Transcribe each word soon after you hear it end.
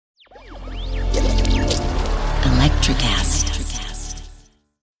Electrocast.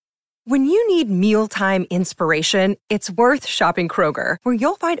 When you need mealtime inspiration, it's worth shopping Kroger, where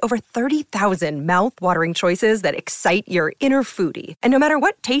you'll find over 30,000 mouth-watering choices that excite your inner foodie. And no matter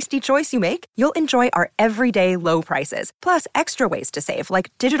what tasty choice you make, you'll enjoy our everyday low prices, plus extra ways to save,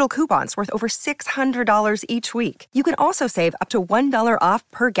 like digital coupons worth over $600 each week. You can also save up to $1 off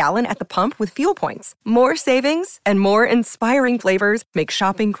per gallon at the pump with fuel points. More savings and more inspiring flavors make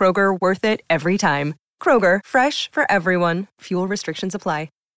shopping Kroger worth it every time. Kroger, fresh for everyone. Fuel restrictions apply.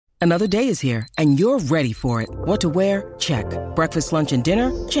 Another day is here, and you're ready for it. What to wear? Check. Breakfast, lunch, and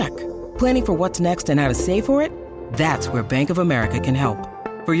dinner? Check. Planning for what's next and how to save for it? That's where Bank of America can help.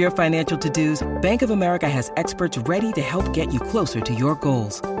 For your financial to-dos, Bank of America has experts ready to help get you closer to your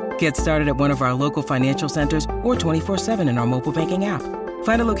goals. Get started at one of our local financial centers or 24/7 in our mobile banking app.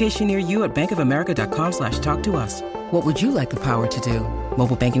 Find a location near you at bankofamerica.com/talktous. What would you like the power to do?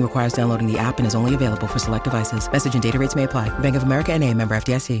 Mobile banking requires downloading the app and is only available for select devices. Message and data rates may apply. Bank of America N.A., member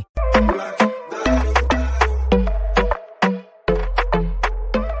FDIC.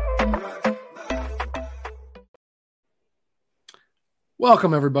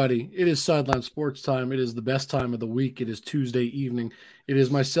 Welcome, everybody. It is Sideline Sports Time. It is the best time of the week. It is Tuesday evening. It is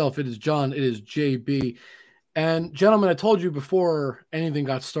myself. It is John. It is JB. And gentlemen, I told you before anything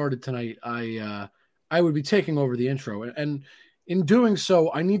got started tonight, I would be taking over the intro. And in doing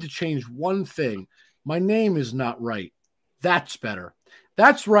so, I need to change one thing. My name is not right. That's better.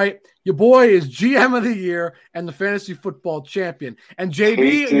 That's right. Your boy is GM of the year and the fantasy football champion. And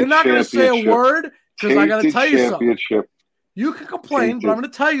JB, you're not going to say a word because I got to tell you something. You can complain, but I'm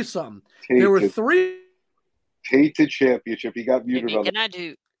going to tell you something. There were three. Tainted championship. He got muted.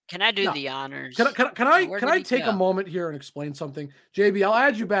 Can I do the honors? Can I take a moment here and explain something? JB, I'll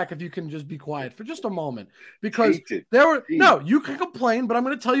add you back if you can just be quiet for just a moment. Because you can complain, but I'm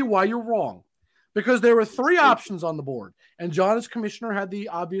going to tell you why you're wrong. Because there were three options on the board. And John, as commissioner, had the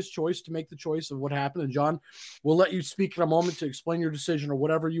obvious choice to make the choice of what happened. And John, we'll let you speak in a moment to explain your decision or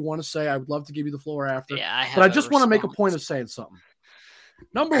whatever you want to say. I would love to give you the floor after. But I just want to make a point of saying something.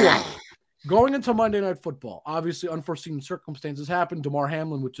 Number one. Going into Monday Night Football, obviously unforeseen circumstances happened. Damar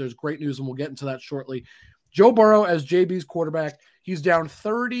Hamlin, which there's great news, and we'll get into that shortly. Joe Burrow as JB's quarterback, he's down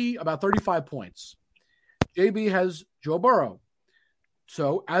about 35 points. JB has Joe Burrow.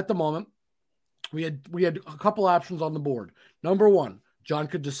 So at the moment, we had a couple options on the board. Number one, John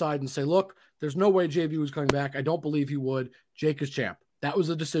could decide and say, look, there's no way JB was coming back. I don't believe he would. Jake is champ. That was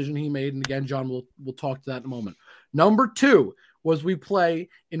a decision he made. And again, John will talk to that in a moment. Number two was we play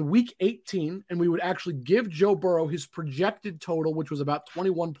in week 18 and we would actually give Joe Burrow his projected total, which was about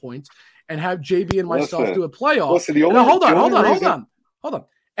 21 points, and have JB and myself do a playoff. Hold on.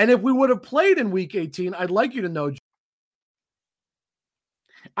 And if we would have played in week 18, I'd like you to know,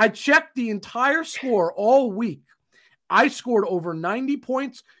 I checked the entire score all week. I scored over 90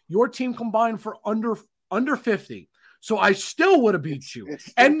 points. Your team combined for under 50. So I still would have beat you.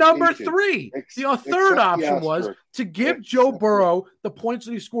 And number three, the third option was to give Joe Burrow the points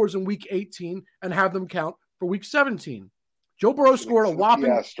that he scores in week 18 and have them count for week 17. Joe Burrow scored a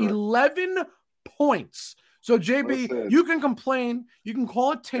whopping 11 points. So, JB, you can complain. You can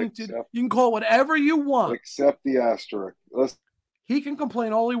call it tainted. You can call it whatever you want. Accept the asterisk. He can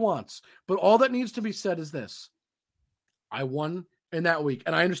complain all he wants. But all that needs to be said is this. I won in that week.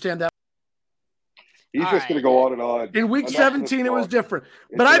 And I understand that. He's just going to go on and on. In week 17, it was different.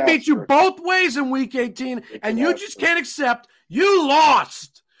 But I beat you both ways in week 18, and you just can't accept you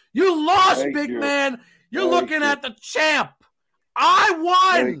lost. You lost, big man. You're looking at the champ. I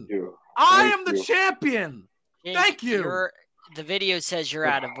won. I am the champion. Thank you. The video says you're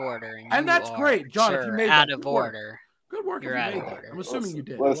out of order. And that's great, John. If you made out of order. Good work. You're out of order. I'm assuming you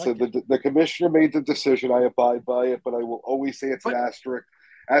did. Listen, the commissioner made the decision. I abide by it, but I will always say it's an asterisk.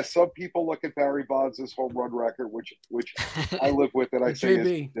 As some people look at Barry Bonds' home run record, which I live with, and I say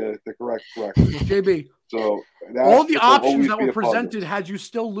is the correct record. JB. So all the options that were presented had you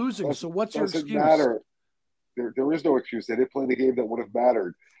still losing. So what's your excuse? Matter. There is no excuse. They didn't play the game that would have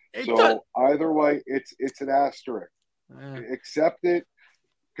mattered. Either way, it's an asterisk. Accept it.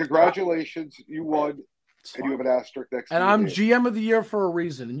 Congratulations, you won. And you have an asterisk next year. And I'm GM of the year for a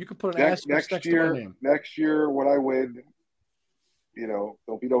reason. And you can put an asterisk next to my name. Next year, when I win,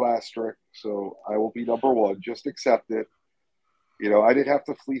 there'll be no asterisk. So I will be number one. Just accept it. I didn't have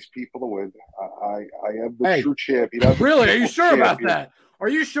to fleece people to win. I am the true champion. Really? Are you sure about that? Are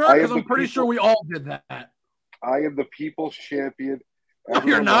you sure? Because I'm pretty sure we all did that. I am the people's champion. No,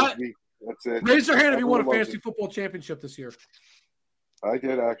 you're not. That's it. Raise your hand if you won a fantasy football championship this year. I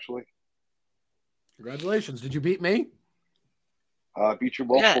did, actually. Congratulations. Did you beat me? Beat you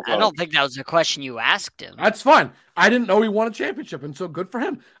multiple times. I don't think that was a question you asked him. That's fine. I didn't know he won a championship, and so good for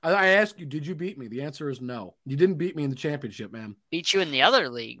him. I asked you, did you beat me? The answer is no. You didn't beat me in the championship, man. Beat you in the other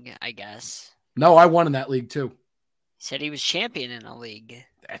league, I guess. No, I won in that league too. He said he was champion in a league.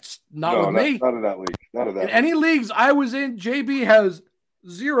 That's not with me. Not in that league. Not in that. In any leagues I was in, JB has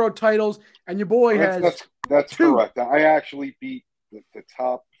 0 titles, and your boy has. That's 2. correct. I actually beat the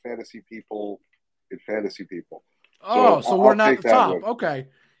top fantasy people in fantasy people. So we're not the top. Okay.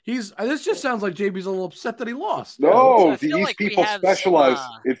 This just sounds like JB's a little upset that he lost. No, these people specialize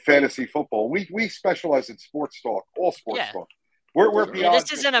in fantasy football. We specialize in sports talk, all sports talk. We're beyond.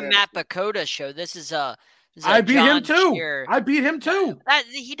 This isn't a Matt Bakota show. This is a. I beat John him too. Shear. I beat him too.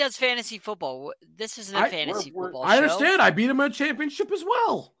 He does fantasy football. This isn't a fantasy football show. I understand. I beat him in a championship as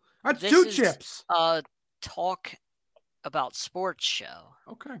well. That's 2 chips. Talk about sports show.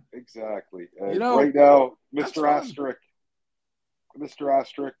 Okay. Exactly. Right now, Mr. Asterisk,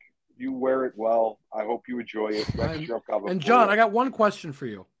 you wear it well. I hope you enjoy it. And John, I got one question for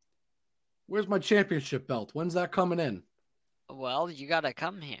you. Where's my championship belt? When's that coming in? Well, you got to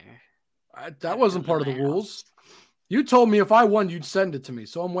come here. That wasn't part of the rules. You told me if I won, you'd send it to me,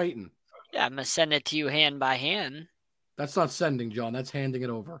 so I'm waiting. Yeah, I'm going to send it to you hand by hand. That's not sending, John. That's handing it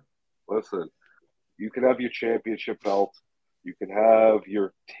over. Listen, you can have your championship belt. You can have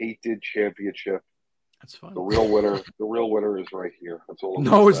your tainted championship. That's fine. The real winner is right here. That's all.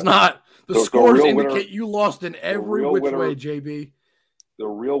 No, it's not. The scores indicate you lost in every which way, JB. The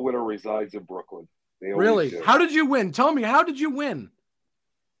real winner resides in Brooklyn. Really? How did you win? Tell me, how did you win?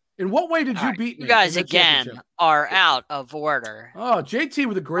 In what way did you beat me? You guys, again, are out of order. Oh, JT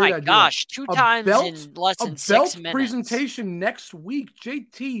with a great idea. My gosh, 2 times in less than 6 minutes. Presentation next week.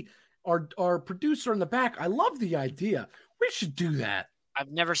 JT, our producer in the back, I love the idea. We should do that. I've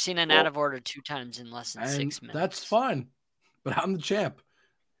never seen an out of order 2 times in less than 6 minutes. That's fine, but I'm the champ.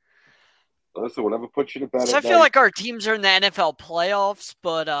 Listen, whatever puts you to bed. So I feel like our teams are in the NFL playoffs,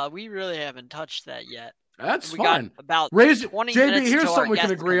 but we really haven't touched that yet. That's Got fine. about 20 minutes. JB, here's something we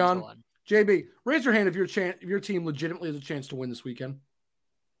can agree on. JB, raise your hand if your team legitimately has a chance to win this weekend.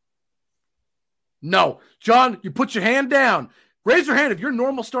 No. John, you put your hand down. Raise your hand if your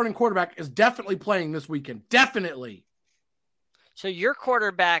normal starting quarterback is definitely playing this weekend. Definitely. So your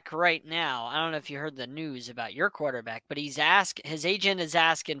quarterback right now, I don't know if you heard the news about your quarterback, but his agent is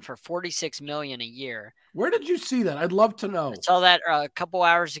asking for $46 million a year. Where did you see that? I'd love to know. I saw that a couple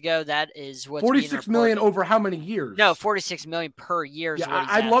hours ago. That is what's $46 million over how many years? No, $46 million per year. Yeah,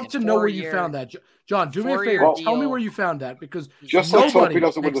 I'd love to know where you found that. John, do me a favor. Tell me where you found that, because just let's hope he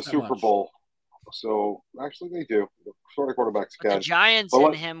doesn't win the Super Bowl. So actually, they do. The starting quarterbacks can. The Giants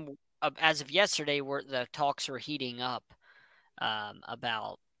and him, as of yesterday, the talks were heating up.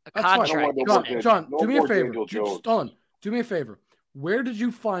 About a contract. John, do me a favor. Hold on. Do me a favor. Where did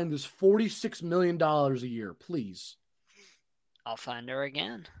you find this $46 million a year? Please. I'll find her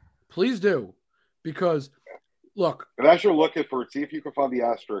again. Please do. Because, look. And as you're looking for it, see if you can find the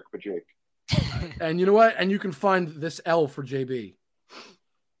asterisk for Jake. And you know what? And you can find this L for JB.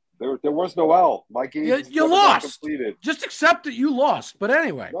 There was no L. My game you lost. Just accept that you lost. But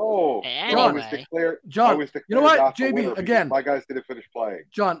anyway. No. John, you know what? JB, again. My guys didn't finish playing.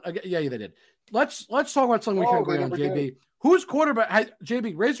 John, yeah, they did. Let's talk about something we can agree on, JB. Whose quarterback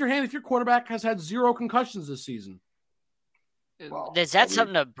JB, raise your hand if your quarterback has had 0 concussions this season. Well, is that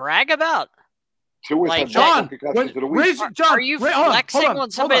something to brag about? John, are you flexing on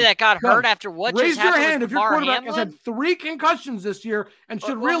somebody that got hurt after what just happened? Raise your hand if your quarterback has had 3 concussions this year and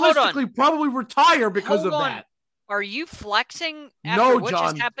should realistically probably retire because of that. Are you flexing after what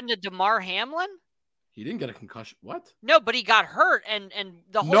just happened to DeMar Hamlin? He didn't get a concussion. What? No, but he got hurt, and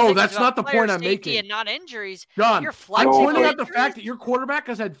the whole thing that's not the point I'm making. And not injuries. John, you're I'm pointing out the fact that your quarterback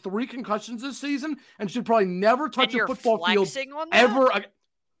has had 3 concussions this season and should probably never touch a football field ever.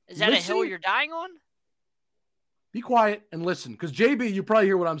 Is that a hill you're dying on? Be quiet and listen, because JB, you probably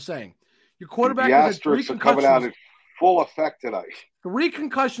hear what I'm saying. Your quarterback has had 3 concussions. Coming out in full effect tonight. 3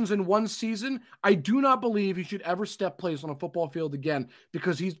 concussions in 1 season. I do not believe he should ever step place on a football field again,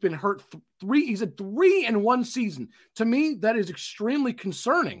 because he's been hurt 3. He's had 3 in 1 season. To me, that is extremely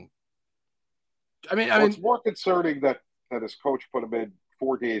concerning. I mean, it's more concerning that his coach put him in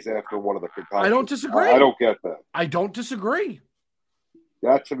 4 days after one of the concussions. I don't disagree. I don't get that. I don't disagree.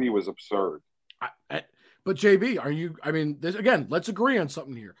 That to me was absurd. But JB, again, let's agree on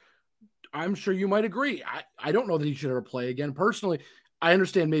something here. I'm sure you might agree. I don't know that he should ever play again. Personally, I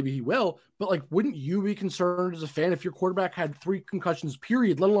understand maybe he will, but wouldn't you be concerned as a fan if your quarterback had 3 concussions,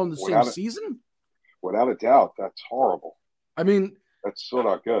 period, let alone the same season? Without a doubt, that's horrible. I mean, that's so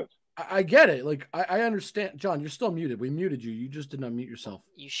not good. I get it. Like, I understand. John, you're still muted. We muted you. You just didn't unmute yourself.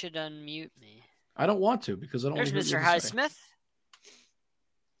 You should unmute me. I don't want to because I don't. There's want to Mr. Highsmith.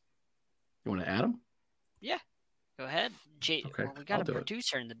 You want to add him? Yeah. Go ahead. Okay, well, we got a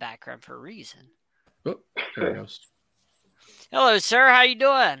producer in the background for a reason. Oh, there he goes. Hello, sir. How you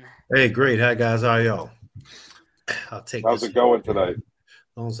doing? Hey, great. Hi, guys. How are y'all? I'll take How's it going tonight?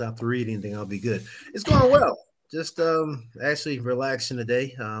 As long as I have to read anything, I'll be good. It's going well. Just actually relaxing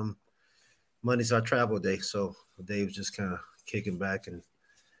today. Monday's our travel day, so Dave was just kind of kicking back and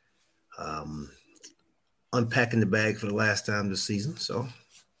unpacking the bag for the last time this season. So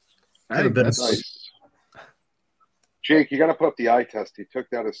that's nice. Jake, you got to put up the eye test. He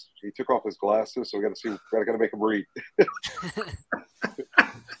took off his glasses, so we got to make him read.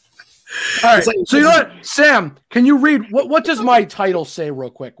 All right. So you know what, Sam? Can you read what does my title say, real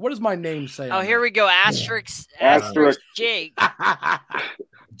quick? What does my name say? Oh, here we go. Asterisk Jake.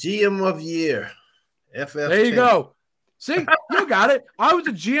 GM of the year. FF. There you go. See, you got it. I was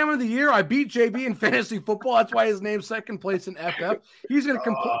the GM of the year. I beat JB in fantasy football. That's why his name's second place in FF. He's going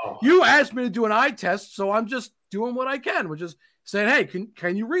to You asked me to do an eye test, so I'm just doing what I can, which is saying, hey,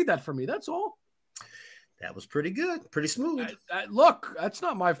 can you read that for me? That's all. That was pretty good. Pretty smooth. Look, that's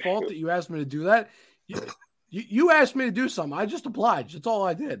not my fault that you asked me to do that. You asked me to do something. I just obliged. That's all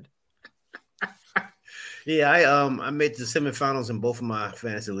I did. Yeah, I made the semifinals in both of my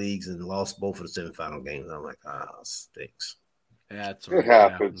fantasy leagues and lost both of the semifinal games. I'm like, stinks. Yeah, it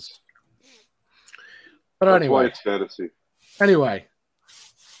happens. But that's anyway, why it's fantasy. Anyway,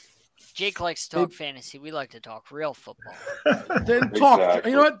 Jake likes to talk fantasy. We like to talk real football. Then talk. Exactly.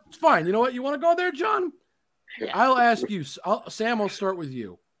 You know what? It's fine. You know what? You want to go there, John? Yeah. I'll ask you. Sam, I'll start with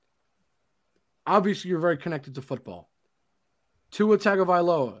you. Obviously, you're very connected to football. Tua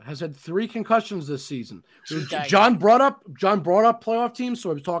Tagovailoa has had 3 concussions this season. John brought up playoff teams, so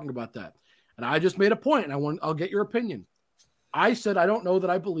I was talking about that. And I just made a point, and I'll get your opinion. I said I don't know that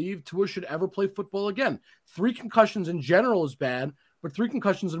I believe Tua should ever play football again. 3 concussions in general is bad, but 3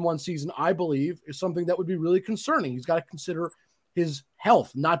 concussions in one season, I believe, is something that would be really concerning. He's got to consider his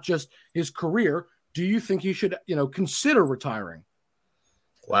health, not just his career. Do you think he should, consider retiring?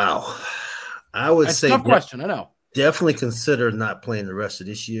 Wow. I would say tough question, I know. Definitely consider not playing the rest of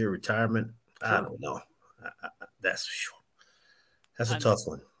this year. Retirement, sure. I don't know. That's a tough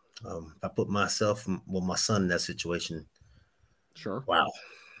one. I put myself, my son in that situation. Sure. Wow.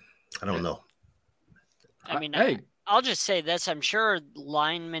 I don't know. I mean, hey. I'll just say this. I'm sure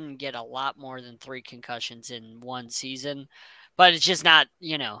linemen get a lot more than 3 concussions in one season, but it's just not,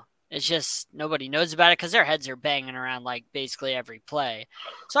 it's just nobody knows about it because their heads are banging around like basically every play.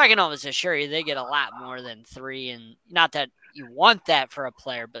 So I can almost assure you they get a lot more than 3. And not that you want that for a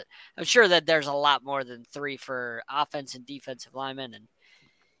player, but I'm sure that there's a lot more than 3 for offense and defensive linemen and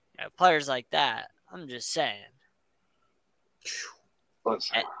players like that. I'm just saying.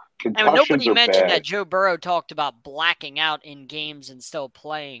 And nobody mentioned that Joe Burrow talked about blacking out in games and still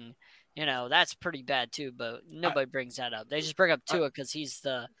playing. That's pretty bad too, but nobody brings that up. They just bring up Tua because he's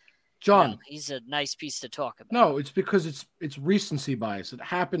the – John, he's a nice piece to talk about. No, it's because it's recency bias. It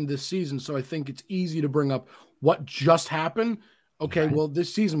happened this season, so I think it's easy to bring up what just happened. Okay, well,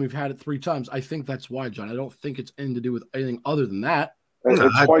 this season we've had it 3 times. I think that's why, John. I don't think it's anything to do with anything other than that. And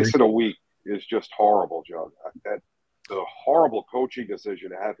twice in a week is just horrible, John. That's a horrible coaching decision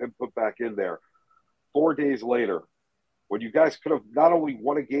to have him put back in there 4 days later when you guys could have not only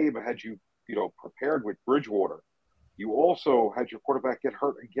won a game and had you prepared with Bridgewater. You also had your quarterback get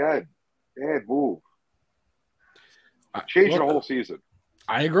hurt again. Bad move. Change the whole season.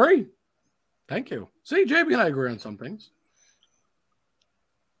 I agree. Thank you. See, JB and I agree on some things.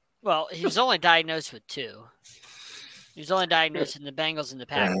 Well, he was only diagnosed with 2. He was only diagnosed in the Bengals and the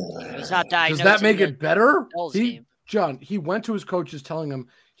Packers. He was not diagnosed. Does that make it better? John, he went to his coaches telling him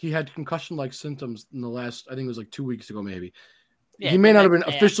he had concussion-like symptoms in the last, I think it was like 2 weeks ago, maybe. Yeah, he may not have been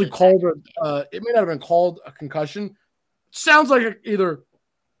officially called. It may not have been called a concussion. Sounds like either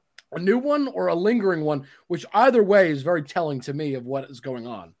a new one or a lingering one, which either way is very telling to me of what is going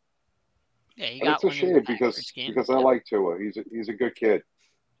on. Yeah, it's a shame because I like Tua. He's a good kid,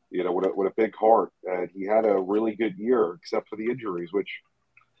 with a big heart, and he had a really good year except for the injuries, which,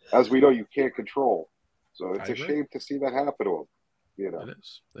 as we know, you can't control. So it's a shame to see that happen to him. It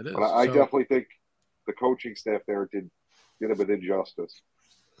is. But I definitely think the coaching staff there did him an injustice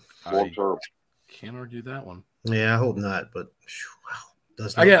long term. Can't argue that one. Yeah, I hope not. But wow,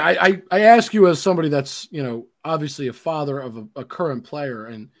 again, I ask you as somebody that's obviously a father of a current player,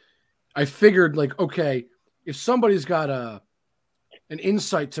 and I figured like, okay, if somebody's got an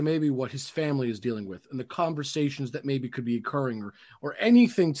insight to maybe what his family is dealing with and the conversations that maybe could be occurring or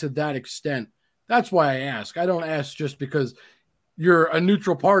anything to that extent. That's why I ask. I don't ask just because you're a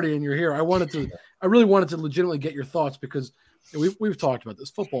neutral party and you're here. I really wanted to legitimately get your thoughts because we've talked about this.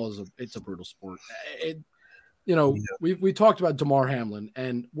 Football it's a brutal sport. We talked about Damar Hamlin,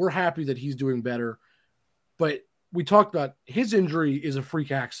 and we're happy that he's doing better. But we talked about his injury is a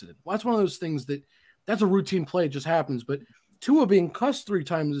freak accident. Well, that's one of those things that's a routine play. It just happens. But Tua being cussed 3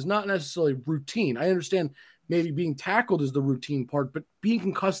 times is not necessarily routine. I understand maybe being tackled is the routine part, but being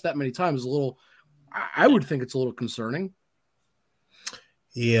concussed that many times is a little – I would think it's a little concerning.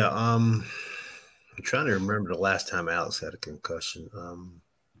 Yeah, I'm trying to remember the last time Alex had a concussion. I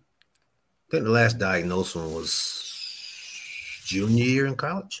think the last diagnosed one was junior year in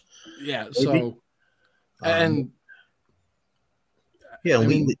college. Yeah, maybe. So and yeah,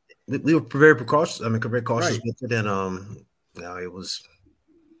 we were very cautious. Very cautious right. with it, and it was.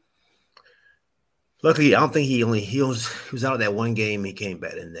 Luckily, I don't think he was out of that one game. He came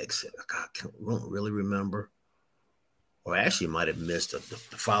back the next. I don't really remember. Or actually might have missed the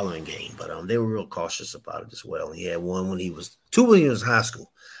following game, but they were real cautious about it as well. He had two when he was in high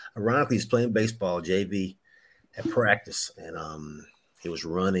school. Ironically, he's playing baseball, JV, at practice, and he was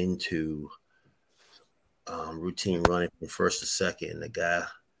running to routine running from first to second, and the guy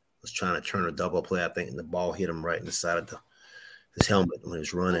was trying to turn a double play, I think, and the ball hit him right in the side of his helmet when he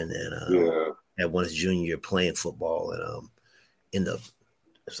was running, and had won his junior year playing football, and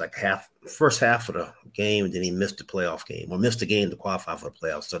it's like first half of the game, and then he missed the playoff game or missed the game to qualify for the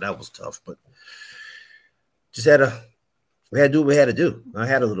playoffs. So that was tough, but we had to do what we had to do. I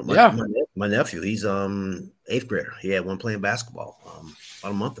had my nephew. He's 8th grader. He had one playing basketball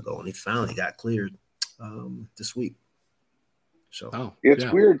about a month ago, and he finally got cleared this week. So it's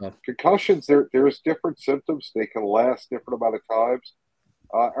weird. Concussions, there's different symptoms. They can last different amount of times.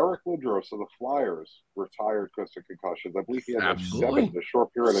 Eric Lindros of the Flyers retired because of concussions. I believe he had 7 in a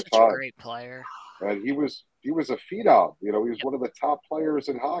short period of time. A great player, and he was a phenom. He was one of the top players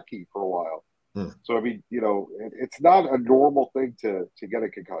in hockey for a while. So it's not a normal thing to get a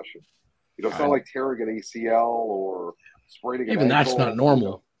concussion. It's not like tearing an ACL or spraining an ankle. That's not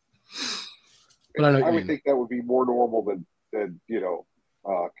normal. But I would think that would be more normal than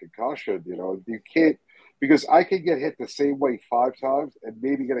concussion. You can't. Because I can get hit the same way 5 times and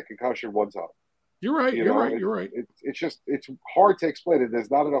maybe get a concussion 1 time. You're right. You're right. It's hard to explain it. There's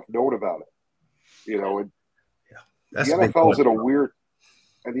not enough known about it. And the NFL's in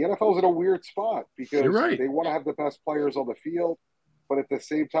a weird spot because they want to have the best players on the field, but at the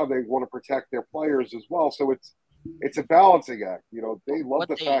same time they want to protect their players as well. So it's a balancing act. They love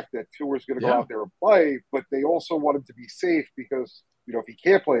the fact that Tua's going to go out there and play, but they also want him to be safe because if he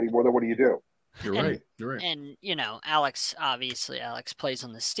can't play anymore, then what do you do? You're right. And, Alex plays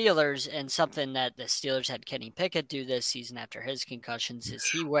on the Steelers, and something that the Steelers had Kenny Pickett do this season after his concussions is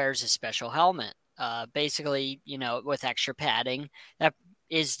he wears a special helmet, basically, with extra padding that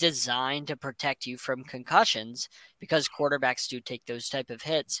is designed to protect you from concussions because quarterbacks do take those type of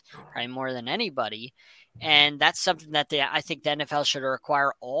hits probably more than anybody. And that's something that I think the NFL should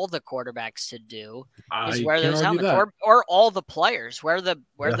require all the quarterbacks to do is wear those helmets or all the players wear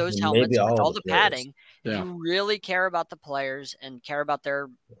those helmets with all the padding. If you really care about the players and care about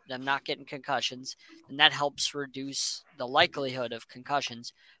them not getting concussions, then that helps reduce the likelihood of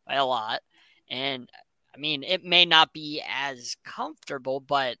concussions by a lot. And it may not be as comfortable,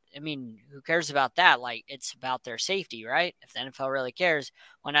 but who cares about that? Like, it's about their safety, right? If the NFL really cares,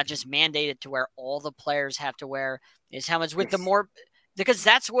 why not just mandate it to where all the players have to wear these helmets with because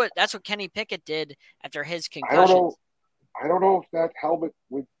that's what Kenny Pickett did after his concussions. I don't know if that helmet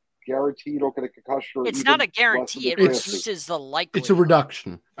would guarantee you don't get a concussion. It's not a guarantee. It reduces the likelihood. It's a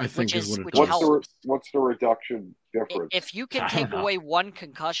reduction, I think, is what it is. What's the reduction difference? If you can take away one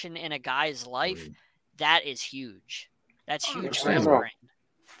concussion in a guy's life, that is huge. That's huge for his brain.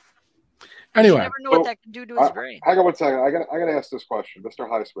 Anyway, you never know what that can do to his brain. Hang on one second. I got to ask this question, Mr.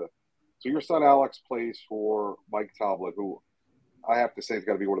 Highsmith. So your son Alex plays for Mike Tomlin, who I have to say is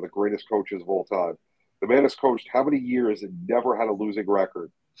got to be one of the greatest coaches of all time. The man has coached how many years and never had a losing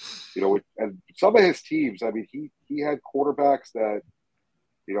record. And some of his teams, he had quarterbacks that,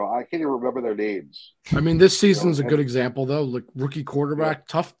 I can't even remember their names. This season's a good example, though. Like rookie quarterback,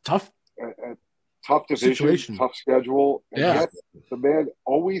 tough. Tough division, situation. Tough schedule. And yet the man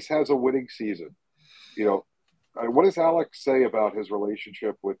always has a winning season. What does Alex say about his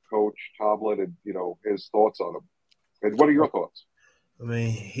relationship with Coach Tomlin and, his thoughts on him? And what are your thoughts?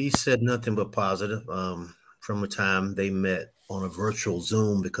 He said nothing but positive from the time they met on a virtual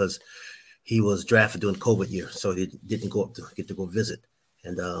Zoom because he was drafted during COVID year, so he didn't get to go visit.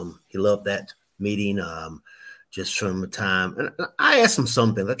 And he loved that meeting. Just from the time, and I asked him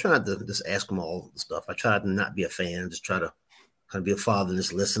something. I tried to just ask him all the stuff. I tried to not be a fan, just try to kind of be a father and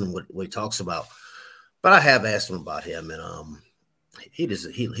just listen to what he talks about. But I have asked him about him, and he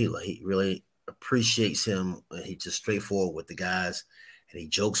really appreciates him. And he's just straightforward with the guys, and he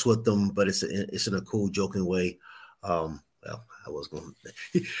jokes with them, but it's in a cool, joking way. Well,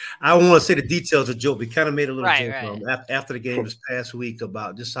 I want to say the details of the joke. We kind of made a little joke after the game this past week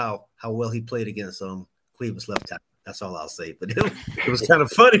about just how well he played against Cleveland's left tackle. That's all I'll say. But it was kind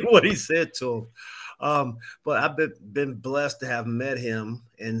of funny what he said to him. But I've been blessed to have met him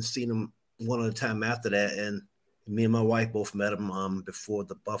and seen him one other time after that. And me and my wife both met him before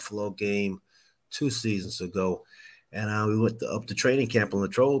the Buffalo game 2 seasons ago. And we went up to training camp on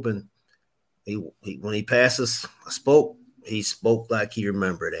Latrobe. And when he passed us, he spoke like he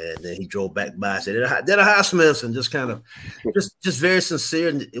remembered, and then he drove back by. Said, "Did a Highsmiths," and just kind of, just very sincere,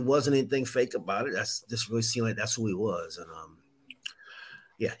 and it wasn't anything fake about it. That's just really seemed like that's who he was, and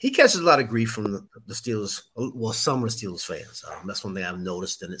yeah, he catches a lot of grief from the Steelers. Well, some of the Steelers fans. That's one thing I've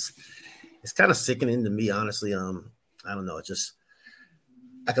noticed, and it's kind of sickening to me, honestly. I don't know. It's just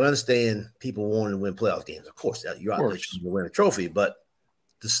I can understand people wanting to win playoff games. Of course, you're out there trying to win a trophy, but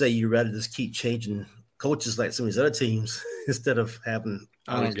to say you'd rather just keep changing coaches like some of these other teams instead of having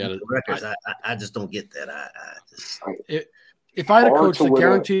I don't get it. records. I just don't get that. If I had a coach that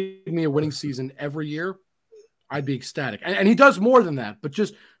guaranteed me a winning season every year, I'd be ecstatic. And he does more than that, but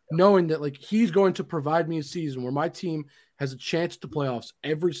just knowing that like he's going to provide me a season where my team has a chance to playoffs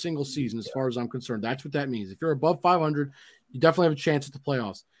every single season, as far as I'm concerned. That's what that means. If you're above 500, you definitely have a chance at the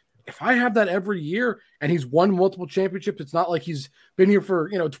playoffs. If I have that every year and he's won multiple championships, it's not like he's been here for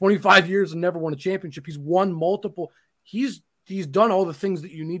 25 years and never won a championship. He's won multiple. He's done all the things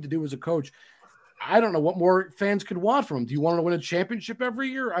that you need to do as a coach. I don't know what more fans could want from him. Do you want to win a championship every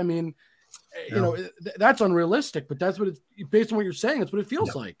year? I mean, that's unrealistic, but that's what it's based on what you're saying. That's what it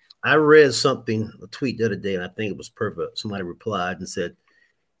feels like. I read a tweet the other day, and I think it was perfect. Somebody replied and said,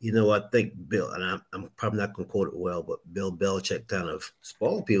 I think Bill, and I'm probably not going to quote it well, but Bill Belichick kind of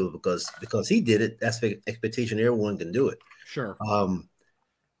spoiled people because he did it. That's the expectation. Everyone can do it. Sure.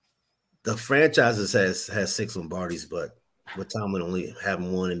 The franchises has 6 Lombardis, but with Tomlin only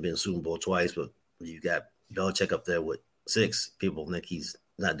having 1 and been Super Bowl twice, but you got Belichick up there with 6. People think he's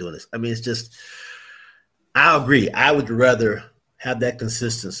not doing this. I mean, it's just, I agree. I would rather have that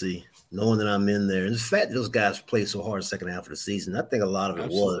consistency, knowing that I'm in there. And the fact that those guys played so hard the second half of the season, I think a lot of it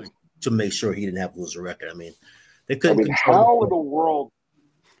was to make sure he didn't have to lose a record. I mean, they couldn't. How in the world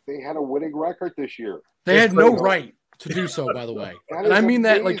they had a winning record this year? They had no right to do so, by the way. And I mean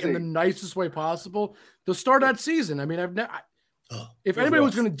that like in the nicest way possible. To start that season, I mean, if anybody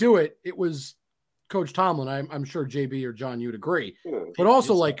was going to do it, it was Coach Tomlin. I'm sure JB or John, you'd agree. But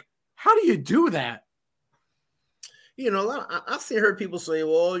also, like, how do you do that? I've heard people say,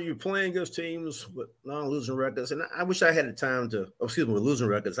 well, you're playing against teams with non-losing records. And I wish I had the time with losing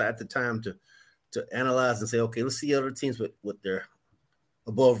records. I had the time to analyze and say, okay, let's see other teams with their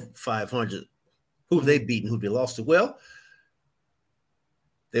above 500. Who have they beaten? Who have they lost to? Well,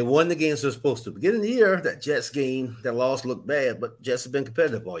 they won the games they're supposed to. Beginning of the year, that Jets game, that loss looked bad, but Jets have been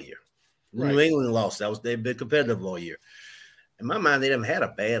competitive all year. Right. New England lost. They've been competitive all year. In my mind, they haven't had a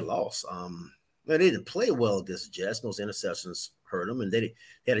bad loss. They didn't play well against the Jets. Those interceptions hurt them, and they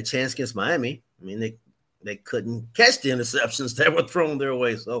had a chance against Miami. I mean, they couldn't catch the interceptions that were thrown their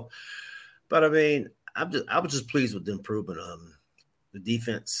way. So, but I mean, I was just pleased with the improvement the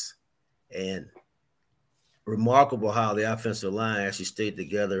defense, and remarkable how the offensive line actually stayed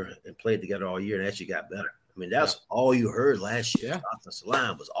together and played together all year and actually got better. I mean, that's all you heard last year. Yeah. The offensive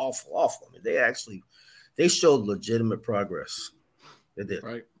line was awful. I mean, they showed legitimate progress. They did.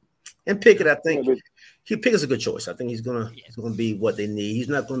 Right. And Pickett, I think Pickett's a good choice. I think he's gonna be what they need. He's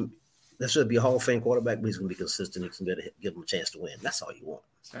not going to necessarily be a Hall of Fame quarterback, but he's going to be consistent. He's going to give them a chance to win. That's all you want.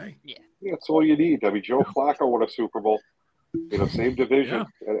 Right. Yeah, that's all you need. I mean, Joe Flacco won a Super Bowl. Same division.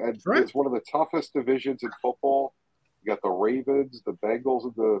 Yeah. And it's one of the toughest divisions in football. You got the Ravens, the Bengals,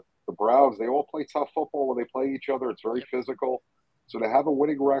 and the Browns. They all play tough football when they play each other. It's very physical. So to have a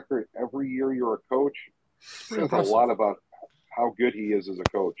winning record every year you're a coach says a lot about how good he is as a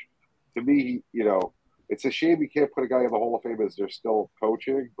coach. To me, it's a shame you can't put a guy in the Hall of Fame as they're still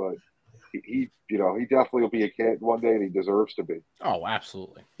coaching, but he definitely will be a candidate one day, and he deserves to be. Oh,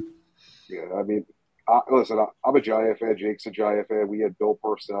 absolutely. Yeah, I mean, listen, I'm a Giant fan. Jake's a Giant fan. We had Bill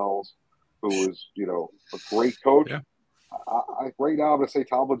Parcells, who was, a great coach. Yeah. Right now, I'm going to say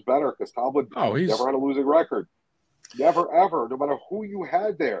Tomlin's better because Tomlin never had a losing record. Never, ever, no matter who you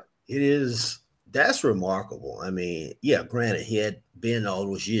had there. It is. That's remarkable. I mean, yeah, granted, he had been all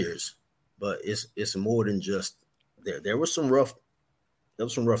those years, but it's more than just there. There were some rough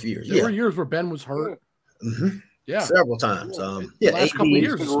years. There were years where Ben was hurt. Mm-hmm. Yeah, several times. The last couple of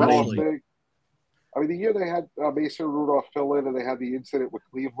years, especially. I mean, the year they had Mason Rudolph fill in, and they had the incident with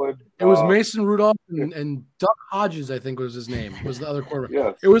Cleveland. It was Mason Rudolph and Duck Hodges, I think was his name, was the other quarterback.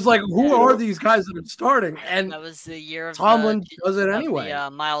 Yes. It was like, who are these guys that are starting? And that was the year of Tomlin does it anyway.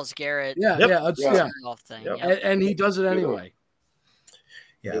 Myles Garrett. Yeah, thing. And he does it anyway.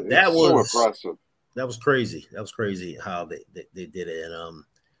 Yeah, that was so impressive. That was crazy. That was crazy how they did it. And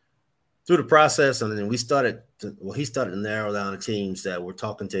through the process, and then he started to narrow down the teams that were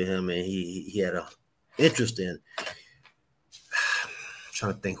talking to him, and he had a interest in. I'm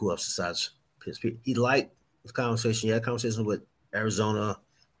trying to think who else besides Pittsburgh. He liked the conversation. He had a conversation with Arizona,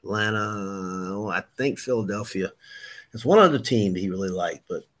 Atlanta, I think Philadelphia. It's one other team that he really liked,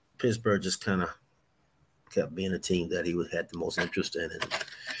 but Pittsburgh just kind of kept being a team that he had the most interest in.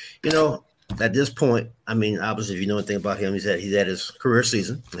 And, at this point, I mean, obviously, if you know anything about him, he's had his career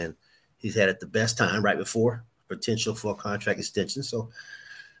season, and he's had it the best time right before potential for a contract extension. So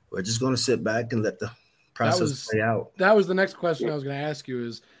we're just going to sit back and let the process play out. That was the next question I was going to ask you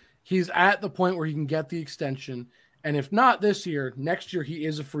is he's at the point where he can get the extension. And if not this year, next year, he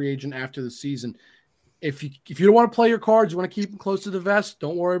is a free agent after the season. If you don't want to play your cards, you want to keep him close to the vest,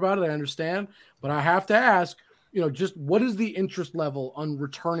 don't worry about it. I understand. But I have to ask, just what is the interest level on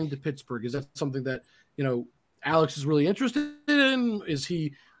returning to Pittsburgh? Is that something that, Alex is really interested in? Is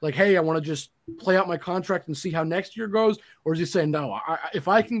he like, hey, I want to just play out my contract and see how next year goes? Or is he saying, no, if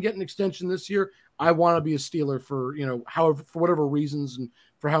I can get an extension this year, I want to be a Steeler for, for whatever reasons and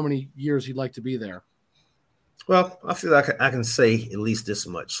for how many years he'd like to be there? Well, I feel like I can say at least this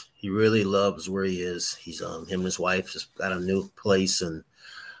much. He really loves where he is. He's him and his wife just got a new place and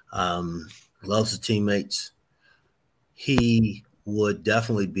loves his teammates. He would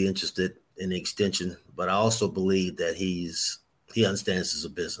definitely be interested in the extension, but I also believe that he understands it's a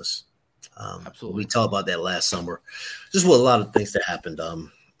business. Absolutely. We talked about that last summer, just with a lot of things that happened.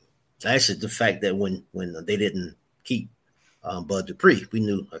 Actually, the fact that when they didn't keep Bud Dupree, we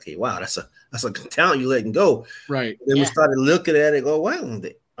knew, okay, wow, that's a talent you're letting go. Right. Then we started looking at it and go, wow,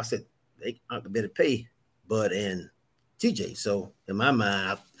 I said, they aren't going to pay Bud and TJ. So in my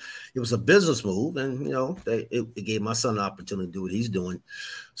mind, it was a business move, and it gave my son an opportunity to do what he's doing.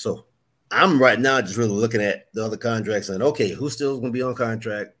 So I'm right now just really looking at the other contracts and okay, who's still going to be on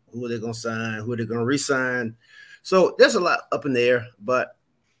contract? Who are they going to sign? Who are they going to re-sign? So there's a lot up in there, but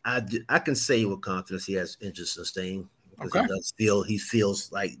I can say with confidence he has interest in staying because he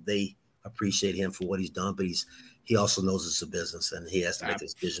feels like they appreciate him for what he's done, but he also knows it's a business and he has to make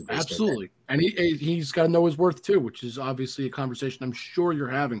his decision. Absolutely. And he's got to know his worth too, which is obviously a conversation I'm sure you're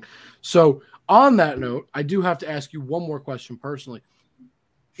having. So on that note, I do have to ask you one more question personally.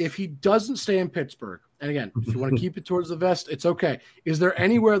 If he doesn't stay in Pittsburgh, and again, if you want to keep it towards the vest, it's okay. Is there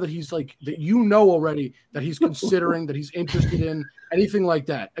anywhere that he's like, that already that he's considering, that he's interested in, anything like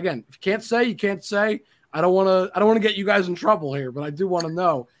that? Again, if you can't say, you can't say. I don't want to get you guys in trouble here, but I do want to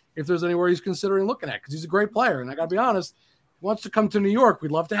know if there's anywhere he's considering looking at, because he's a great player. And I got to be honest, he wants to come to New York.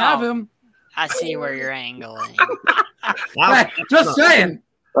 We'd love to have him. I see where you're angling. Just saying.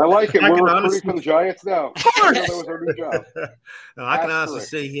 I like it. We're recruiting for the Giants now. Of course. That was our new job. No, I can honestly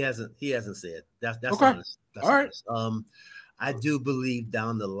say he hasn't said. That's okay. Honest. That's all honest. Right. I do believe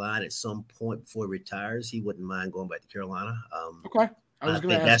down the line at some point before he retires, he wouldn't mind going back to Carolina. Okay. I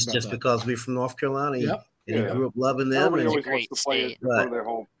think that's just because we're from North Carolina. Yep. He grew up loving them. Everybody always wants to play for their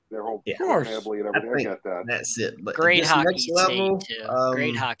whome family and everything. I get that. That's it. But great hockey state too.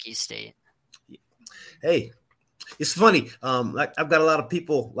 Great hockey state. Hey, it's funny. Like I've got a lot of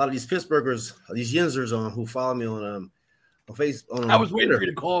these Pittsburghers, these Yinzers on who follow me on Facebook. I was waiting for you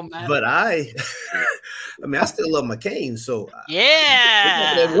to call them that. But I still love McCain. So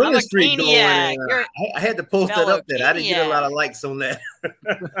that winning streak going. I had to post that up there. I didn't get a lot of likes on that.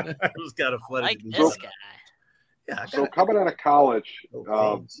 It was kind of funny. Like this guy. Yeah. So coming out of college,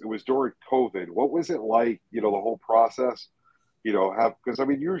 it was during COVID. What was it like? The whole process. Because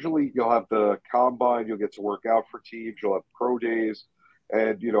usually you'll have the combine, you'll get to work out for teams, you'll have pro days,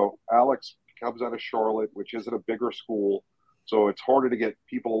 and Alex comes out of Charlotte, which isn't a bigger school, so it's harder to get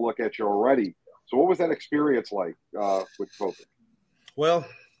people to look at you already. So what was that experience like with COVID? Well,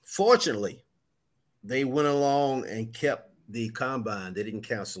 fortunately, they went along and kept the combine. They didn't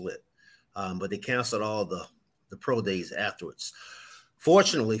cancel it, but they canceled all the pro days afterwards.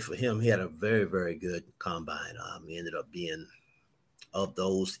 Fortunately for him, he had a very, very good combine. He ended up being, of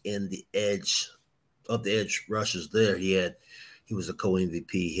those in the edge rushers there, he he was a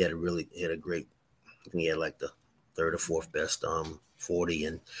co-MVP. He had a great. I think he had like the third or fourth best 40,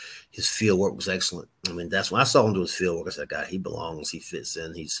 and his field work was excellent. I mean, that's when I saw him do his field work. I said, God, he belongs. He fits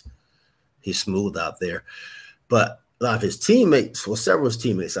in. He's smooth out there. But a lot of his teammates, well, several of his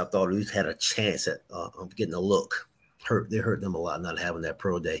teammates, I thought he had a chance at getting a look. They hurt them a lot not having that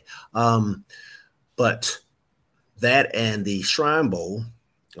pro day. But that and the Shrine Bowl,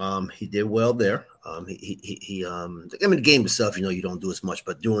 he did well there. I mean, the game itself, you don't do as much,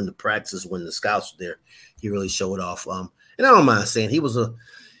 but during the practices when the scouts were there, he really showed off. And I don't mind saying he was a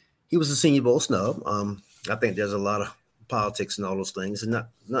Senior Bowl snub. I think there's a lot of politics and all those things, and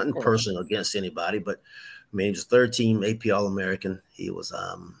nothing personal against anybody, but I mean, he was third team AP All-American. He was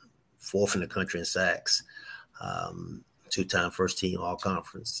fourth in the country in sacks, two-time first team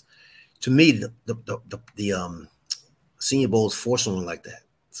All-Conference. To me, the Senior Bowl is for someone like that,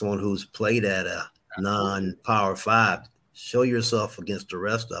 someone who's played at a non-Power 5. Show yourself against the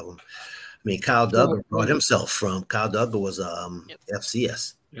rest of them. I mean, Kyle Duggar brought himself from. Kyle Duggar was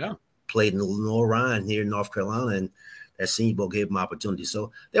FCS. Yeah, played in Lenore Ryan here in North Carolina, and that Senior Bowl gave him opportunity.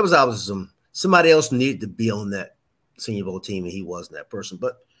 So there was obviously somebody else needed to be on that Senior Bowl team, and he wasn't that person.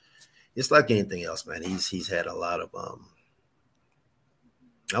 But it's like anything else, man. He's had a lot of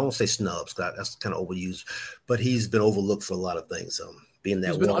I won't say snubs, that's kind of overused, but he's been overlooked for a lot of things. Being that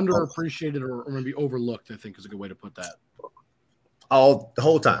he's been underappreciated or maybe overlooked, I think is a good way to put that. The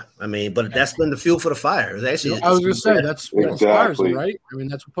whole time. I mean, but that's been the fuel for the fire. Actually, I was going to say that's what inspires him, right? I mean,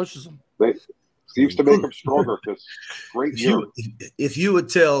 that's what pushes him. Seems to make him stronger because great year. If you would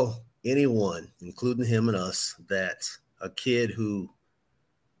tell anyone, including him and us, that a kid who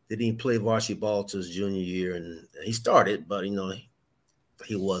didn't even play varsity ball till his junior year, and he started, but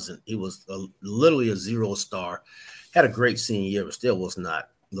he wasn't. He was literally a 0-star. Had a great senior year, but still was not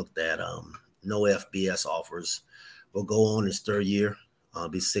looked at. No FBS offers. Will go on his third year,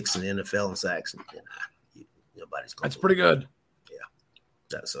 be 6th in the NFL in sacks. Nobody's going. That's pretty good. Yeah,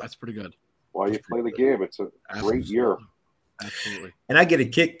 that's pretty good. While you play the game, it's a great year. Absolutely. And I get a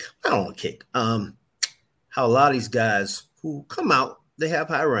kick. I don't want a kick. How a lot of these guys who come out, they have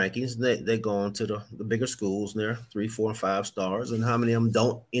high rankings. They go on to the bigger schools, and they're 3, 4, and 5 stars. And how many of them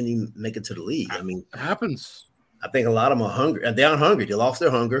don't even make it to the league? I mean, it happens. I think a lot of them are hungry. They aren't hungry. They lost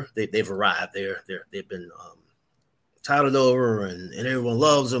their hunger. They've arrived. They've been touted over, and everyone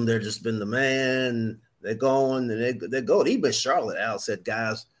loves them. They've just been the man. They're going, and they go. Even Charlotte, Al said,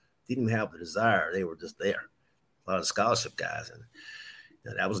 guys didn't even have the desire. They were just there. A lot of scholarship guys, and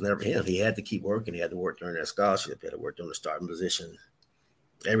that was never him. He had to keep working. He had to work during that scholarship. He had to work during the starting position,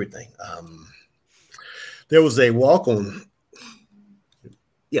 everything. There was a walk-on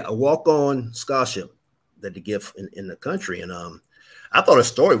scholarship that they give in the country, and I thought his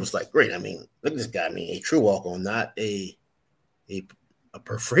story was like great. I mean, look at this guy. I mean, a true walk-on, not a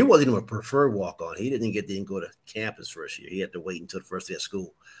preferred. He wasn't even a preferred walk-on. He didn't go to campus first year. He had to wait until the first day of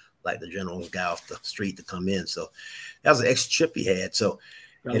school, like the general guy off the street, to come in. So that was an extra trip he had. So,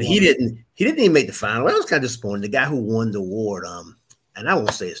 and he didn't even make the final. I was kind of disappointed. The guy who won the award, and I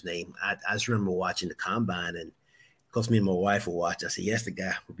won't say his name. I just remember watching the combine, and of course, me and my wife would watch. I said, yes, the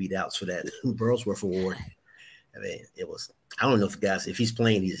guy who beat outs for that Burlsworth Award. I mean, it was. I don't know if he's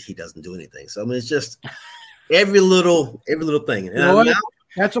playing, he doesn't do anything. So I mean, it's just every little thing. And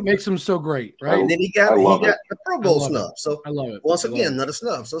that's what makes him so great, right? And then he got the Pro Bowl snub. So I love it. Once again, another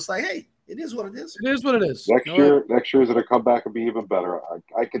snub. So it's like, hey, it is what it is. It is what it is. Next year is going to come back and be even better.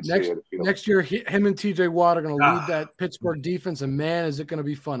 I can see it. Next year, him and TJ Watt are going to lead that Pittsburgh defense, and man, is it going to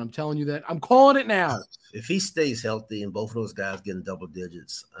be fun. I'm telling you that. I'm calling it now. If he stays healthy and both of those guys getting double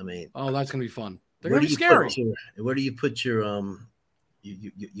digits, I mean, that's going to be fun. They're going to be scary. Where do you put your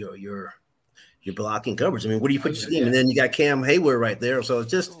blocking coverage? I mean, where do you put your scheme? And then you got Cam Hayward right there. So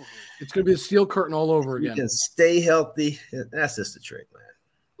it's going to be a steel curtain all over again. You can stay healthy. That's just the trick,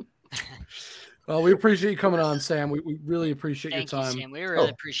 man. Well, we appreciate you coming on, Sam. We really appreciate your time. Sam. We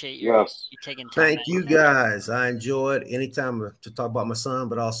really appreciate you taking time. Thank you, guys. I enjoyed any time to talk about my son,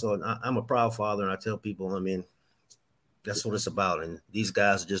 but also I'm a proud father, and I tell people, I mean, that's what it's about. And these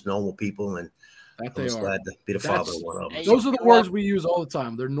guys are just normal people, and I'm glad to be the father of one of them. Those are the words we use all the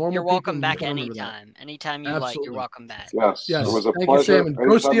time. They're normal. You're welcome back anytime. Anytime you like, you're welcome back. Yes. It was a pleasure. Thank you, Sam.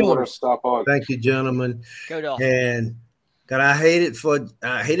 Go Steelers. Stop on. Thank you, gentlemen. Go Dolphins. And God, I hate it for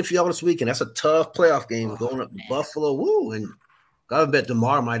y'all this weekend. That's a tough playoff game going up to Buffalo. Woo! And God, I bet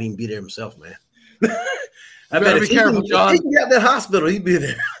DeMar might even be there himself, man. I bet if he can get out that hospital, he'd be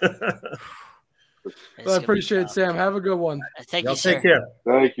there. Well, I appreciate it, Sam. Have a good one. Thank you, sir. Take care.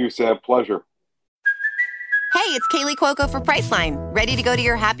 Thank you, Sam. Pleasure. Hey, it's Kaylee Cuoco for Priceline. Ready to go to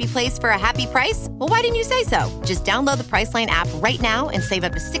your happy place for a happy price? Well, why didn't you say so? Just download the Priceline app right now and save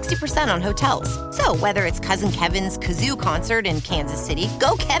up to 60% on hotels. So whether it's Cousin Kevin's Kazoo Concert in Kansas City,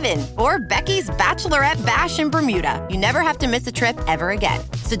 go Kevin, or Becky's Bachelorette Bash in Bermuda, you never have to miss a trip ever again.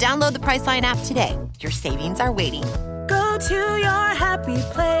 So download the Priceline app today. Your savings are waiting. Go to your happy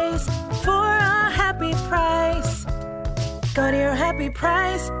place for a happy price. Go to your happy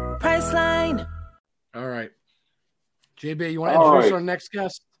price, Priceline. All right. JB, you want to introduce our next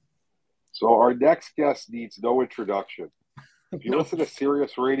guest? So our next guest needs no introduction. If you listen to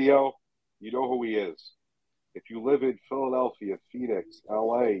Sirius Radio, you know who he is. If you live in Philadelphia, Phoenix,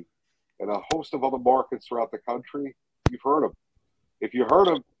 LA, and a host of other markets throughout the country, you've heard him. If you heard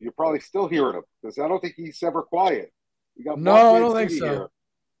him, you're probably still hearing him because I don't think he's ever quiet. We got I don't think so. Here.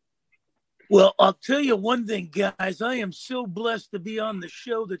 Well, I'll tell you one thing, guys. I am so blessed to be on the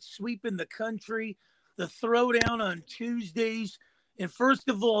show that's sweeping the country. The Throwdown on Tuesdays. And first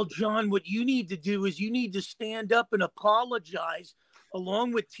of all, John, what you need to do is you need to stand up and apologize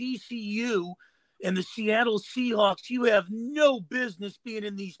along with TCU and the Seattle Seahawks. You have no business being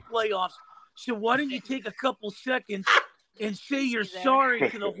in these playoffs. So why don't you take a couple seconds and say you're sorry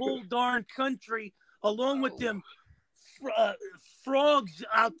to the whole darn country, along with them frogs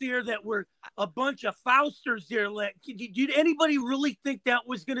out there that were a bunch of Fausters there. Did anybody really think that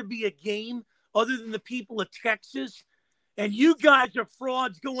was going to be a game? Other than the people of Texas, and you guys are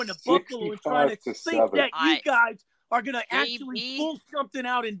frauds going to Buffalo and trying to think that you guys are going to actually pull something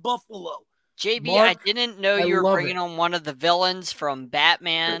out in Buffalo. JB, Mark, I didn't know you were bringing on one of the villains from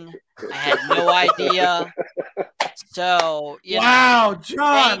Batman. I had no idea. So, wow,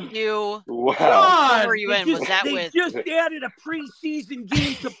 John. Thank you. Wow. John. They just added a preseason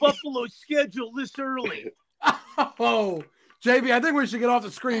game to Buffalo's schedule this early. Oh, JB, I think we should get off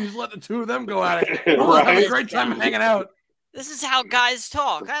the screen. Just let the two of them go at it. We'll have a great time hanging out. This is how guys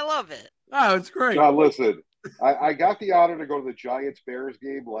talk. I love it. Oh, it's great. John, listen, I got the honor to go to the Giants-Bears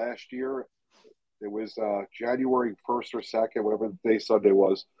game last year. It was January 1st or 2nd, whatever the day Sunday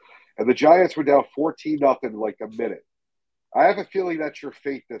was. And the Giants were down 14-0 in like a minute. I have a feeling that's your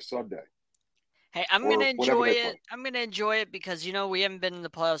fate this Sunday. Hey, I'm going to enjoy it. I'm going to enjoy it because, we haven't been in the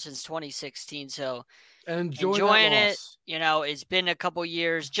playoffs since 2016. So enjoying it, it's been a couple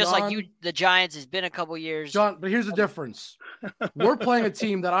years. Just John, like you, the Giants, has been a couple years. John, but here's the difference. We're playing a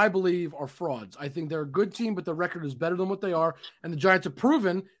team that I believe are frauds. I think they're a good team, but the record is better than what they are. And the Giants have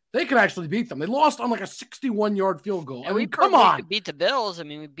proven they could actually beat them. They lost on like a 61-yard field goal. And come on. We beat the Bills.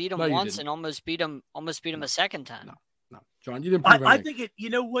 We beat them once and almost beat them a second time. No, John, you didn't prove I think it. You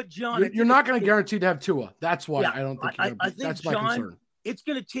know what, John? You're not going to guarantee to have Tua. That's why I don't think. I think that's John, my concern. It's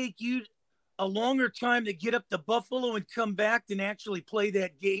going to take you a longer time to get up to Buffalo and come back than actually play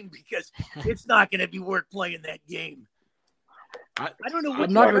that game because it's not going to be worth playing that game. I don't know what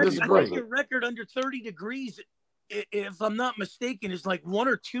I'm not going to disagree. Your record under 30 degrees, if I'm not mistaken, is like 1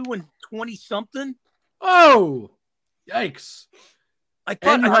 or 2 and 20 something. Oh, yikes!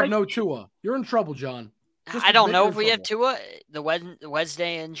 And you have no Tua. You're in trouble, John. I don't know if we have Tua. The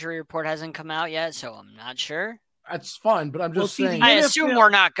Wednesday injury report hasn't come out yet, so I'm not sure. That's fine, but I'm just saying. I assume we're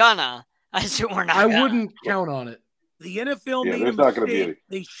not gonna. I wouldn't count on it. The NFL made a mistake.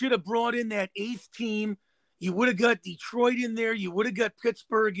 They should have brought in that 8th team. You would have got Detroit in there. You would have got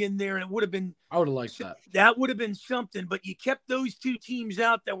Pittsburgh in there, and it would have been. I would have liked that. That would have been something, but you kept those 2 teams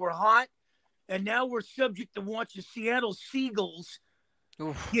out that were hot, and now we're subject to watch the Seattle Seagulls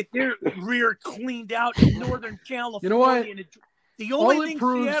get their rear cleaned out in Northern California. You know what? The only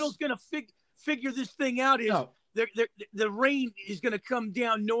thing Seattle's going to figure this thing out is the rain is going to come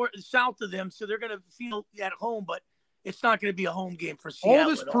down south of them, so they're going to feel at home, but it's not going to be a home game for Seattle. All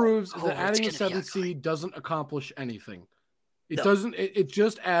this proves is that adding a 7th seed doesn't accomplish anything. It doesn't. It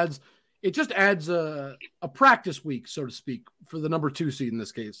just adds. It just adds a practice week, so to speak, for the number 2 seed in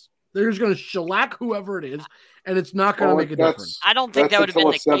this case. They're just going to shellac whoever it is, and it's not going to make a difference. I don't think that would have been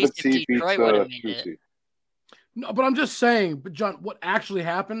the case if Detroit would have made it. No, but I'm just saying. But John, what actually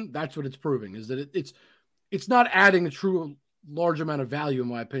happened? That's what it's proving. Is that it's not adding a true large amount of value, in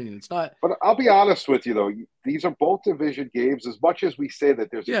my opinion. It's not. But I'll be honest with you, though. These are both division games. As much as we say that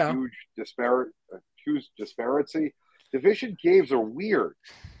there's a huge disparity, division games are weird.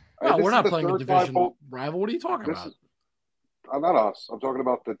 No, we're not playing a division rival. What are you talking about? Not us. I'm talking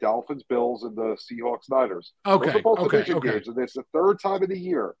about the Dolphins, Bills, and the Seahawks, Niners. Okay. Those are both division games, and it's the 3rd time in the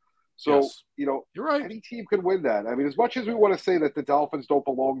year. So, you're right. Any team can win that. As much as we want to say that the Dolphins don't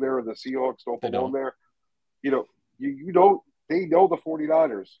belong there and the Seahawks don't belong there, they know the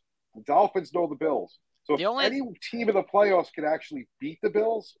 49ers. The Dolphins know the Bills. So if any team in the playoffs can actually beat the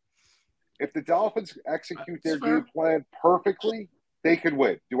Bills, if the Dolphins execute their game plan perfectly, they could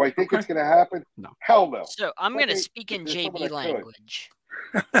win. Do I think it's going to happen? No. Hell no. So I'm going to speak in JB language.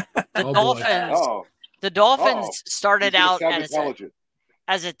 The Dolphins started out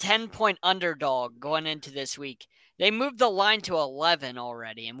as a 10-point underdog going into this week. They moved the line to 11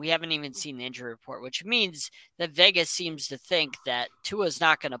 already, and we haven't even seen the injury report, which means that Vegas seems to think that Tua's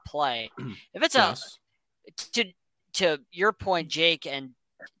not going to play. If it's to your point, Jake, and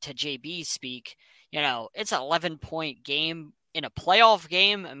to JB speak, it's an 11-point game in a playoff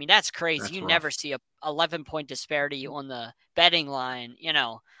game. I mean, that's crazy. That's rough. Never see a 11-point disparity on the betting line. You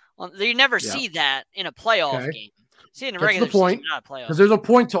never see that in a playoff game. See, in a regular season, not a playoff. Because there's a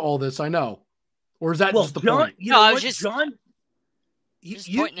point to all this, I know. Or is that just the point? I was just John.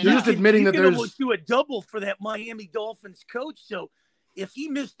 You're just admitting that there's almost do a double for that Miami Dolphins coach. So if he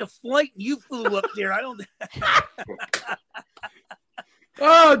missed a flight and you flew up there, I don't.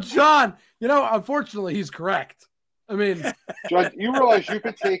 Oh, John. Unfortunately, he's correct. I mean, John, you realize you've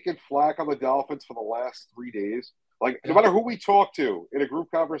been taking flack on the Dolphins for the last 3 days. Like, no matter who we talk to in a group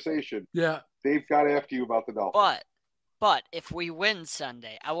conversation, they've got after you about the Dolphins. But if we win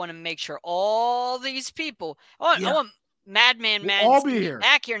Sunday, I want to make sure all these people, I want Madman all be here.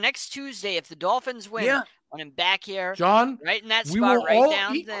 Back here next Tuesday. If the Dolphins win, I want him back here, John. Right in that spot, we will right all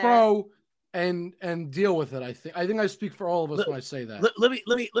down eat there. crow and deal with it. I think I speak for all of us when I say that.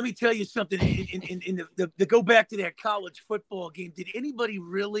 Let me tell you something. In the go back to that college football game. Did anybody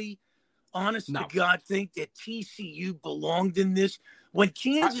really, honest to God, think that TCU belonged in this? When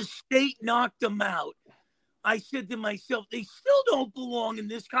Kansas State knocked them out, I said to myself, they still don't belong in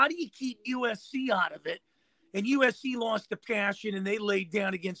this. How do you keep USC out of it? And USC lost the passion, and they laid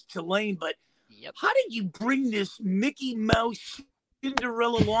down against Tulane. But how did you bring this Mickey Mouse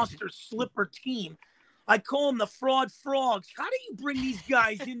Cinderella lost her slipper team? I call them the Fraud Frogs. How do you bring these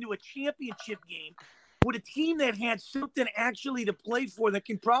guys into a championship game with a team that had something actually to play for that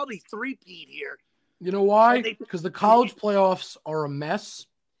can probably three-peat here? You know why? Because the college playoffs are a mess.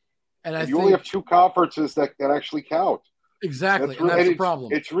 And I think only have 2 conferences that actually count. Exactly, and that's the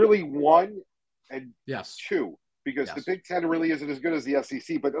problem. It's really 1 and 2 because Yes. the Big Ten really isn't as good as the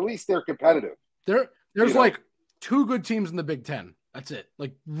SEC, but at least they're competitive. There's like 2 good teams in the Big Ten. That's it.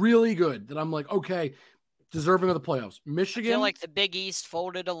 Like really good. That I'm like, okay, deserving of the playoffs. Michigan. I feel like the Big East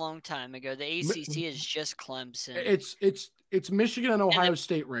folded a long time ago. The ACC is just Clemson. It's Michigan and Ohio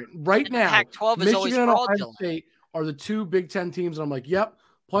State right now. Pac-12 is always Michigan and Ohio fraudulent. State are the 2 Big Ten teams, and I'm like, yep.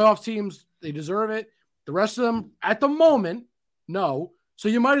 Playoff teams, they deserve it. The rest of them, at the moment, no. So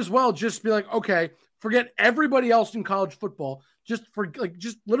you might as well just be like, okay, forget everybody else in college football. Just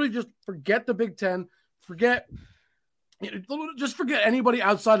literally forget the Big Ten. Forget anybody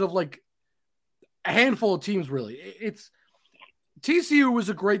outside of like a handful of teams. Really, TCU was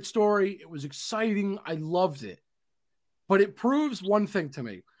a great story. It was exciting. I loved it, but it proves one thing to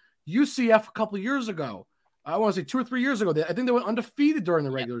me. UCF a couple of years ago. I want to say 2 or 3 years ago, I think they went undefeated during the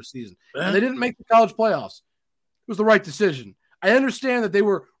regular season. And they didn't make the college playoffs. It was the right decision. I understand that they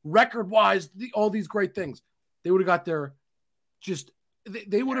were record-wise, all these great things. They would have got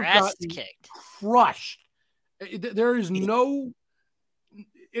they would have gotten crushed. There is no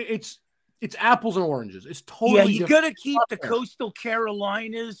 – it's apples and oranges. It's totally you got to keep the Coastal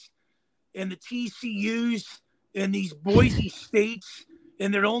Carolinas and the TCUs and these Boise States –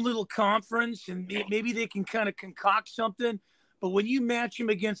 in their own little conference, and maybe they can kind of concoct something. But when you match them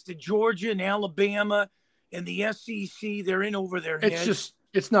against the Georgia and Alabama and the SEC, they're in over their heads.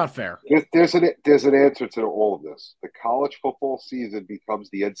 It's not fair. There's an answer to all of this. The college football season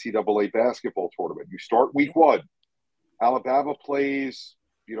becomes the NCAA basketball tournament. You start week 1. Alabama plays,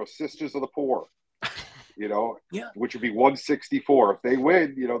 Sisters of the Poor, which would be 164. If they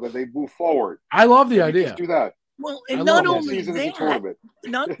win, then they move forward. I love the idea. Just do that. Well, and not only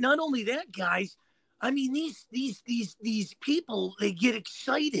that, guys. I mean, these people, they get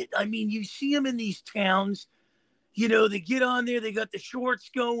excited. I mean, you see them in these towns. They get on there. They got the shorts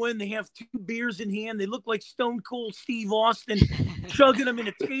going. They have 2 beers in hand. They look like Stone Cold Steve Austin, chugging them in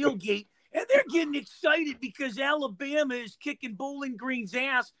a tailgate, and they're getting excited because Alabama is kicking Bowling Green's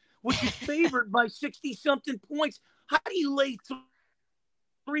ass, which is favored by 60-something points. How do you lay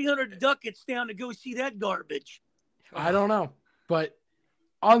 300 ducats down to go see that garbage? I don't know. But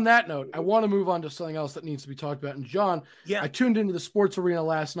on that note, I want to move on to something else that needs to be talked about. And John, I tuned into the sports arena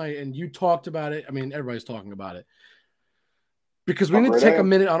last night and you talked about it. I mean, everybody's talking about it. Because we need to take a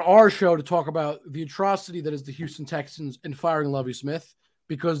minute on our show to talk about the atrocity that is the Houston Texans in firing Lovie Smith.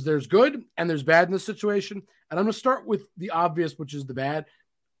 Because there's good and there's bad in this situation. And I'm going to start with the obvious, which is the bad.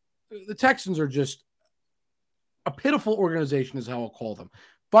 The Texans are just a pitiful organization is how I'll call them.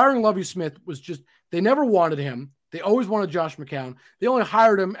 firing Lovie Smith was just, they never wanted him. They always wanted Josh McCown. They only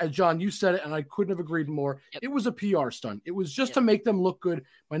hired him, as John, you said it, and I couldn't have agreed more. Yep. It was a PR stunt. It was just to make them look good.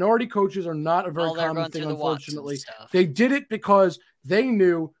 Minority coaches are not a very common thing, unfortunately. They did it because they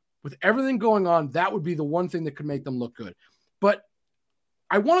knew with everything going on, that would be the one thing that could make them look good. But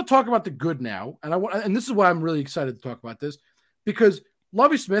I want to talk about the good now, and this is why I'm really excited to talk about this, because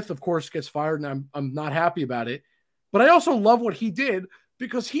Lovie Smith, of course, gets fired, and I'm not happy about it. But I also love what he did,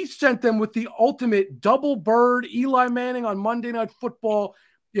 because he sent them with the ultimate double bird, Eli Manning on Monday Night Football.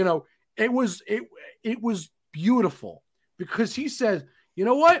 You know, it was beautiful, because he says, you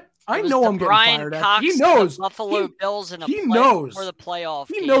know what? I know I'm getting fired at. He knows Buffalo Bills in he knows for the playoff.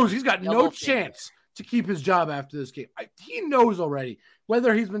 He knows he's got no chance to keep his job after this game. He knows already,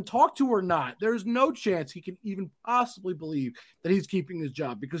 whether he's been talked to or not. There's no chance he can even possibly believe that he's keeping his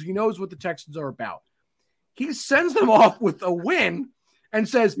job, because he knows what the Texans are about. He sends them off with a win and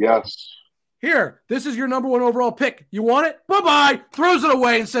says, yes, here, this is your number 1 overall pick. You want it? Bye-bye. Throws it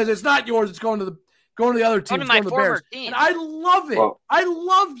away and says, it's not yours. It's going to the other team. It's going to the Bears. And I love it. Well, I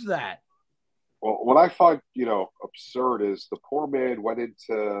loved that. Well, what I find, absurd is the poor man went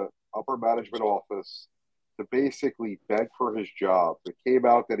into upper management office to basically beg for his job. It came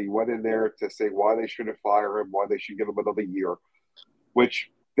out that he went in there to say why they shouldn't fire him, why they should give him another year, which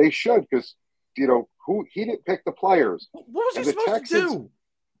they should, because, he didn't pick the players. What was he supposed to do?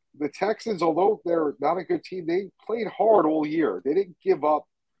 The Texans, although they're not a good team, they played hard all year. They didn't give up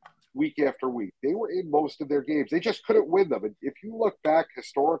week after week. They were in most of their games. They just couldn't win them. And if you look back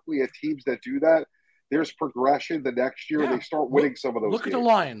historically at teams that do that, there's progression. The next year, they start winning some of those games. Look at the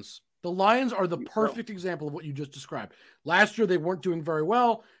Lions. The Lions are the perfect example of what you just described. Last year, they weren't doing very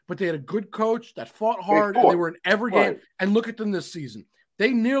well, but they had a good coach that fought hard, and they were in every game. And look at them this season.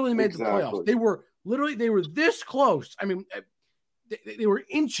 They nearly made the playoffs. They were this close. I mean, they were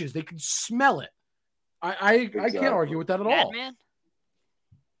inches. They could smell it. I can't argue with that at all. Batman?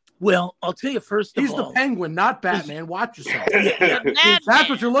 Well, I'll tell you first of all. He's the Penguin, not Batman. Watch yourself. That's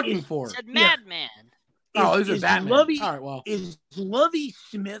what you're looking for. He said Madman. Oh, this is Batman. Lovie, all right, well. Is Lovie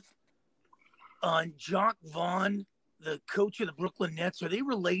Smith on Jacques Vaughn, the coach of the Brooklyn Nets, are they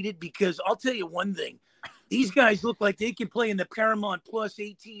related? Because I'll tell you one thing. These guys look like they can play in the Paramount Plus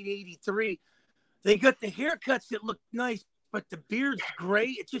 1883. They got the haircuts that look nice, but the beard's gray.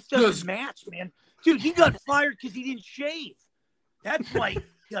 It just doesn't match, man. Dude, he got fired because he didn't shave. That's why he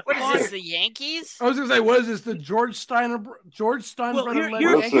got fired. What is this, the Yankees? I was going to say, what is this, the George Steinbrenner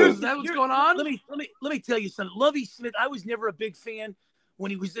Yankees? Is that what's going on? Let me tell you something. Lovie Smith, I was never a big fan when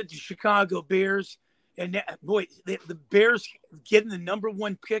he was at the Chicago Bears. And boy, the Bears getting the number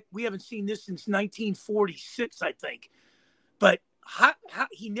 1 pick. We haven't seen this since 1946, I think. But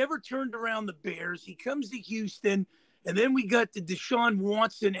he never turned around the Bears. He comes to Houston, and then we got the Deshaun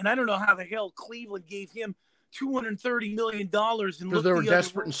Watson, and I don't know how the hell Cleveland gave him $230 million. Because they were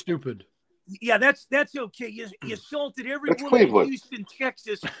desperate and stupid. Yeah, that's okay. You salted every woman in Houston,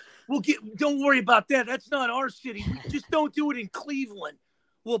 Texas. Don't worry about that. That's not our city. Just don't do it in Cleveland.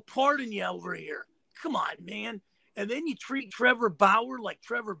 We'll pardon you over here. Come on, man. And then you treat Trevor Bauer like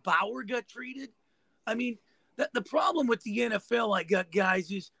Trevor Bauer got treated. I mean, the problem with the NFL, I got, guys,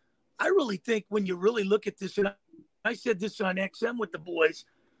 is I really think when you really look at this, and I said this on XM with the boys,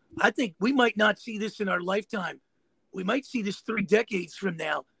 I think we might not see this in our lifetime. We might see this 3 decades from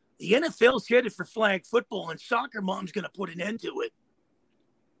now. The NFL's headed for flag football, and Soccer Mom's going to put an end to it.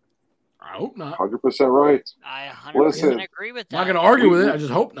 I hope not. 100% right. I 100% agree with that. I'm not going to argue with it. I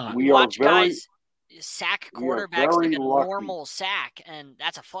just hope not. We watch guys sack quarterbacks like a normal sack, and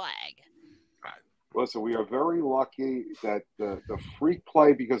that's a flag. Listen, we are very lucky that the freak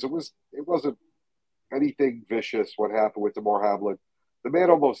play, because it wasn't anything vicious what happened with DeMar Hamlin. The man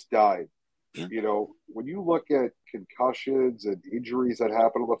almost died. Yeah. When you look at concussions and injuries that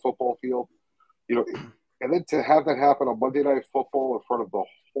happen on the football field, and then to have that happen on Monday Night Football in front of the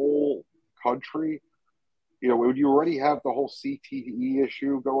whole country, when you already have the whole CTE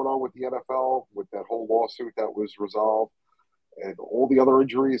issue going on with the NFL, with that whole lawsuit that was resolved, and all the other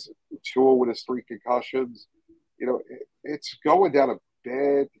injuries, Tua with his 3 concussions, it's going down a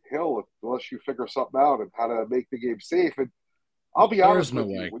bad hill unless you figure something out and how to make the game safe. And I'll be honest with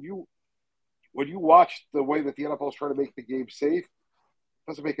you, when you watch the way that the NFL is trying to make the game safe, it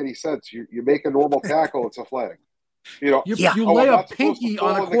doesn't make any sense. You make a normal tackle, it's a flag. You lay a pinky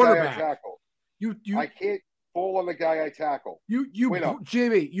on a quarterback. I can't fall on the guy I tackle.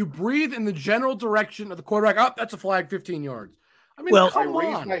 Jamie, you breathe in the general direction of the quarterback. Oh, that's a flag, 15 yards. I mean, come on.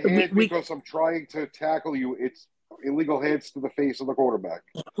 I raise my hand because I'm trying to tackle you. It's illegal hands to the face of the quarterback.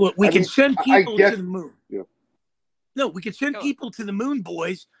 Well, we can send people to the moon. Yeah. No, we could send people to the moon,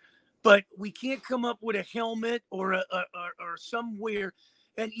 boys, but we can't come up with a helmet or somewhere.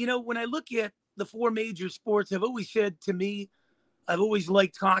 And, when I look at the four major sports, I've always said to me, I've always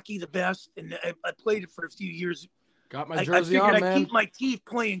liked hockey the best, and I played it for a few years. Got my jersey on, man. I keep my teeth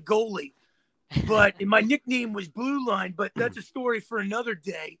playing goalie, and my nickname was Blue Line, but that's a story for another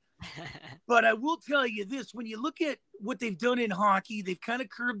day. But I will tell you this, when you look at what they've done in hockey, they've kind of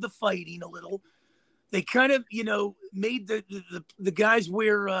curbed the fighting a little. They kind of, made the guys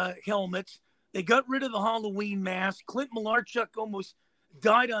wear helmets. They got rid of the Halloween mask. Clint Malarchuk almost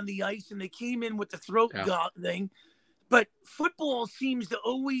died on the ice, and they came in with the throat thing. But football seems to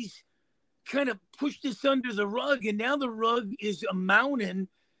always kind of push this under the rug, and now the rug is a mountain.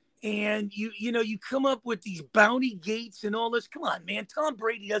 And you come up with these bounty gates and all this. Come on, man. Tom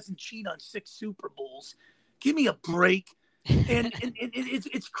Brady doesn't cheat on 6 Super Bowls. Give me a break. And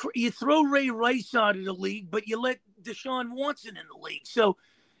it's you throw Ray Rice out of the league, but you let Deshaun Watson in the league. So,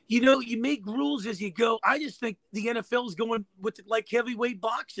 you make rules as you go. I just think the NFL is going with like heavyweight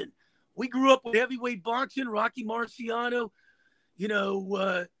boxing. We grew up with heavyweight boxing, Rocky Marciano,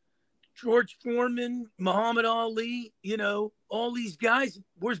 George Foreman, Muhammad Ali, all these guys.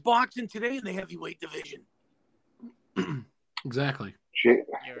 Where's boxing today in the heavyweight division? Exactly.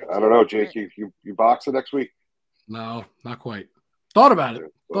 I don't know, Jake. You boxing next week? No, not quite. Thought about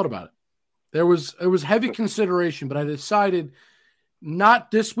it. It was heavy consideration, but I decided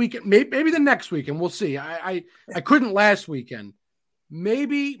not this weekend. Maybe the next weekend. We'll see. I couldn't last weekend.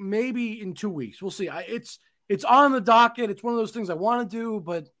 Maybe in 2 weeks. We'll see. It's on the docket. It's one of those things I want to do,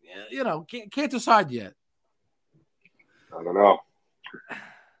 but can't decide yet. I don't know.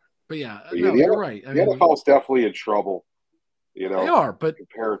 But you're right. The NFL is definitely in trouble. They are, but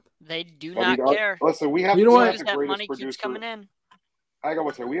they do not care. Listen, we have that money keeps coming in. I got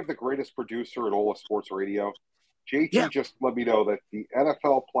to say, we have the greatest producer in all of sports radio. JT just let me know that the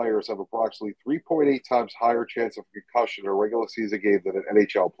NFL players have approximately 3.8 times higher chance of concussion in a regular season game than an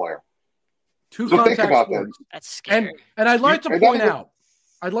NHL player. Two contact sports. That. That's scary. And I'd like to point out.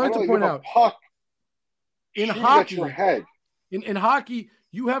 Puck in hockey, your head. In hockey,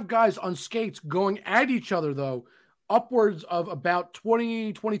 you have guys on skates going at each other, though, upwards of about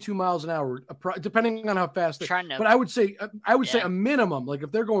 20, 22 miles an hour, depending on how fast they are. But I would say a minimum, like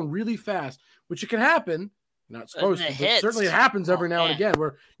if they're going really fast, which it can happen, not supposed to, but certainly it happens every now and again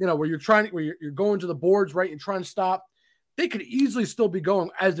where you're going to the boards, right, and trying to stop. They could easily still be going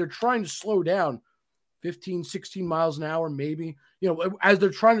as they're trying to slow down 15, 16 miles an hour, maybe, as they're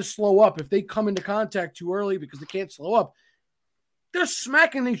trying to slow up. If they come into contact too early because they can't slow up, they're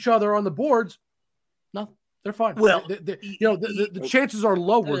smacking each other on the boards. No, they're fine. Well, the chances are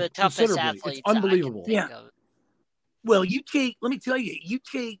lower considerably. It's unbelievable. Yeah. Well, let me tell you,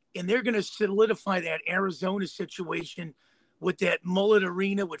 and they're going to solidify that Arizona situation with that Mullet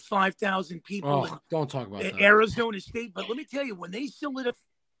Arena with 5,000 people. Oh, don't talk about that. Arizona State. But let me tell you, when they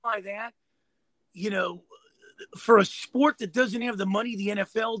solidify that, for a sport that doesn't have the money the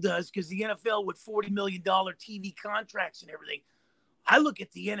NFL does, because the NFL with $40 million TV contracts and everything, I look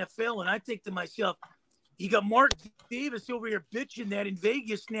at the NFL and I think to myself, you got Mark Davis over here bitching that in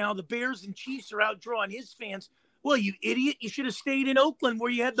Vegas now the Bears and Chiefs are out drawing his fans. Well, you idiot. You should have stayed in Oakland where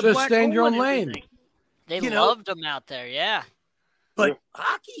you had the black hole your own lane. They loved them out there, yeah. But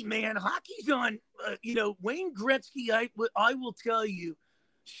hockey, man, hockey's on, Wayne Gretzky, I will tell you,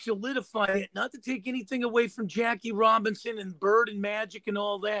 solidify it, not to take anything away from Jackie Robinson and Bird and Magic and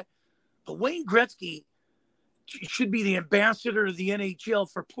all that, but Wayne Gretzky should be the ambassador of the NHL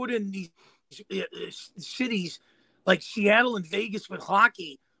for putting these cities like Seattle and Vegas with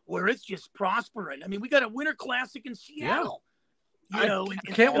hockey where it's just prospering. I mean, we got a Winter Classic in Seattle. I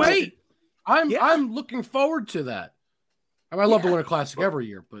can't wait. I'm looking forward to that. I love the Winter Classic every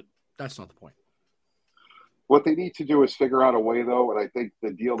year, but that's not the point. What they need to do is figure out a way, though, and I think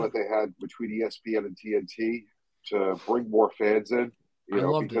the deal that they had between ESPN and TNT to bring more fans in,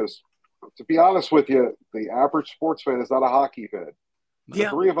 because to be honest with you, the average sports fan is not a hockey fan. The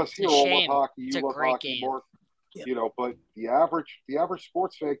three of us here all love hockey. You love hockey more, but the average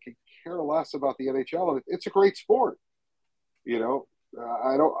sports fan can care less about the NHL. And it's a great sport.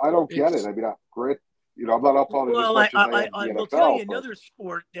 I don't get it. I mean, great. I'm not up on it. Well, I will tell you another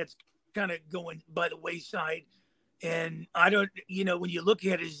sport that's kind of going by the wayside, and I don't. When you look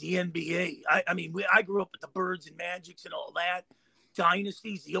at it, is the NBA. I grew up with the Birds and Magics and all that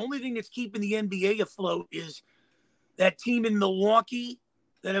dynasties. The only thing that's keeping the NBA afloat is that team in Milwaukee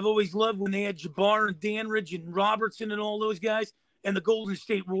that I've always loved when they had Jabbar and Danridge and Robertson and all those guys, and the Golden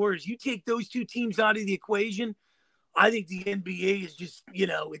State Warriors. You take those two teams out of the equation, I think the NBA is just,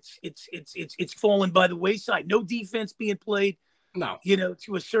 it's fallen by the wayside. No defense being played. No.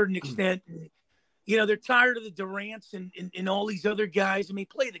 To a certain extent. And, they're tired of the Durants and all these other guys. I mean,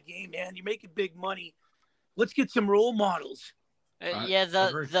 play the game, man. You're making big money. Let's get some role models.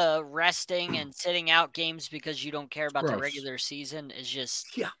 The resting and sitting out games because you don't care about the regular season is just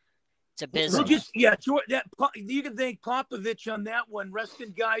it's a business. You can thank Popovich on that one,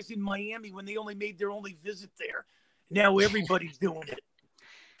 resting guys in Miami when they only made their only visit there. Now everybody's doing it.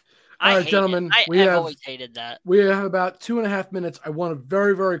 All right, gentlemen, I've always hated that. We have about 2.5 minutes. I want to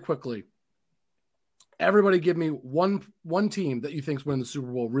very, very quickly. Everybody give me one team that you think is winning the Super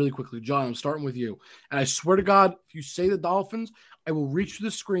Bowl really quickly. John, I'm starting with you. And I swear to God, if you say the Dolphins, I will reach for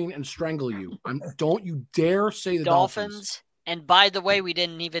the screen and strangle you. Don't you dare say the Dolphins. And by the way, we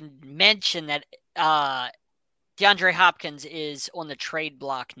didn't even mention that DeAndre Hopkins is on the trade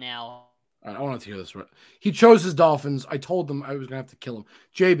block now. I want to hear this. He chose his Dolphins. I told them I was going to have to kill him.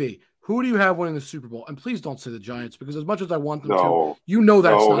 JB, who do you have winning the Super Bowl? And please don't say the Giants, because as much as I want them to,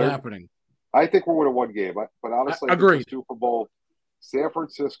 that's not happening. I think we're winning one game. But honestly, agreed. Super Bowl, San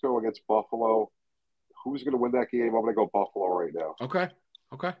Francisco against Buffalo. Who's going to win that game? I'm going to go Buffalo right now. Okay.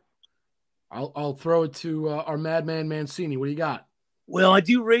 I'll throw it to our madman Mancini. What do you got? Well, I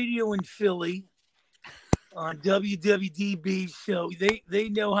do radio in Philly on WWDB, so they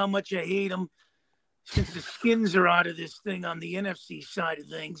know how much I hate them since the skins are out of this thing on the NFC side of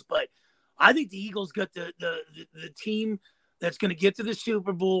things. But I think the Eagles got the team that's going to get to the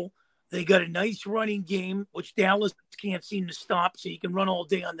Super Bowl. They got a nice running game, which Dallas can't seem to stop, so you can run all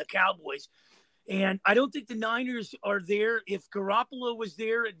day on the Cowboys. And I don't think the Niners are there. If Garoppolo was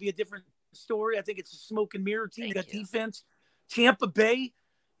there, it'd be a different story. I think it's a smoke and mirror team. They got defense. Tampa Bay,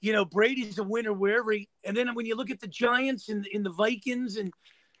 Brady's a winner wherever and then when you look at the Giants and the Vikings and,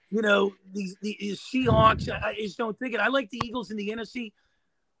 the Seahawks, I just don't think it. I like the Eagles in the NFC.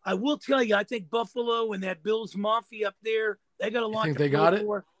 I will tell you, I think Buffalo and that Bills Mafia up there, they got a lot to play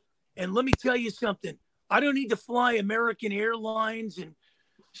for. And let me tell you something. I don't need to fly American Airlines and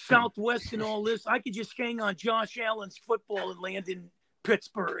Southwest and all this. I could just hang on Josh Allen's football and land in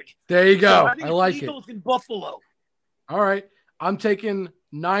Pittsburgh. There you go. So I like it. Eagles in Buffalo. All right. I'm taking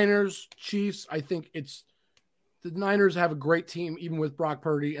Niners, Chiefs. I think the Niners have a great team, even with Brock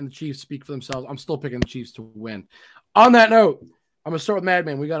Purdy, and the Chiefs speak for themselves. I'm still picking the Chiefs to win. On that note, I'm going to start with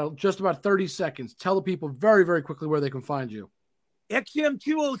Madman. We got just about 30 seconds. Tell the people very, very quickly where they can find you. XM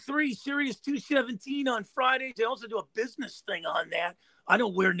 203, Sirius 217 on Fridays. I also do a business thing on that. I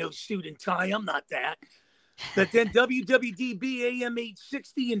don't wear no suit and tie. I'm not that. But then WWDB AM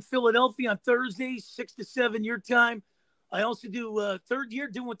 860 in Philadelphia on Thursdays, 6 to 7 your time. I also do third year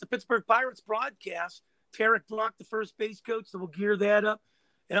doing with the Pittsburgh Pirates broadcast. Tarek Block, the first base coach, so we'll gear that up.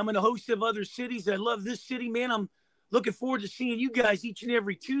 And I'm in a host of other cities. I love this city, man. I'm looking forward to seeing you guys each and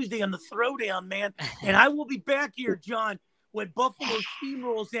every Tuesday on the Throwdown, man. And I will be back here, John, when Buffalo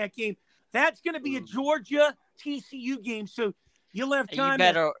steamrolls that game. That's going to be a Georgia TCU game, so you'll have time.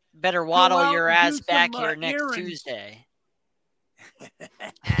 You better waddle your ass back here next Tuesday.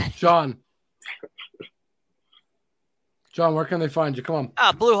 John, where can they find you? Come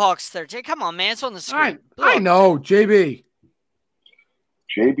on. Blue Hawks 13. Come on, man. It's on the screen. I know. JB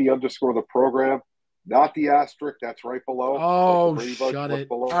 _ the program. Not the asterisk. That's right below. Oh, shut it.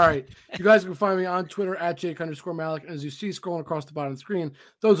 Below. All right. You guys can find me on Twitter at Jake_Malik. And as you see scrolling across the bottom of the screen,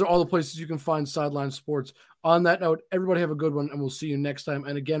 those are all the places you can find Sideline Sports. On that note, everybody have a good one, and we'll see you next time.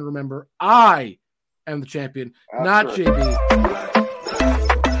 And again, remember, I am the champion, not JB.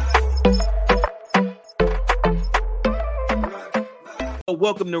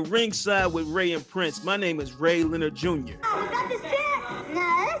 Welcome to Ringside with Ray and Prince. My name is Ray Leonard Jr. Oh, that's it? No,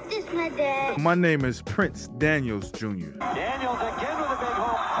 that's just my dad. My name is Prince Daniels Jr. Daniels again with a big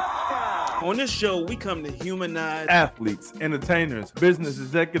home touchdown. On this show, we come to humanize athletes, entertainers, business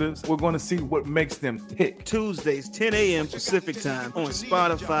executives. We're going to see what makes them tick. Tuesdays, 10 a.m. Pacific time on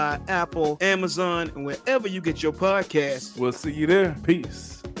Spotify, Apple, Amazon, and wherever you get your podcasts. We'll see you there.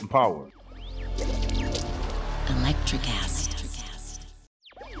 Peace and power. Electricast.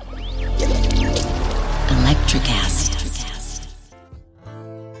 Electricast.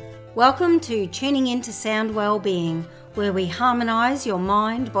 Welcome to Tuning Into Sound Wellbeing, where we harmonise your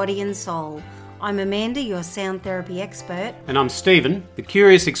mind, body and soul. I'm Amanda, your sound therapy expert. And I'm Stephen, the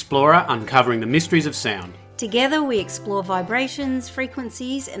curious explorer uncovering the mysteries of sound. Together we explore vibrations,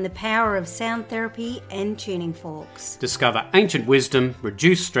 frequencies and the power of sound therapy and tuning forks. Discover ancient wisdom,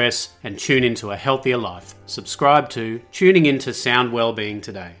 reduce stress and tune into a healthier life. Subscribe to Tuning Into Sound Wellbeing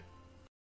today.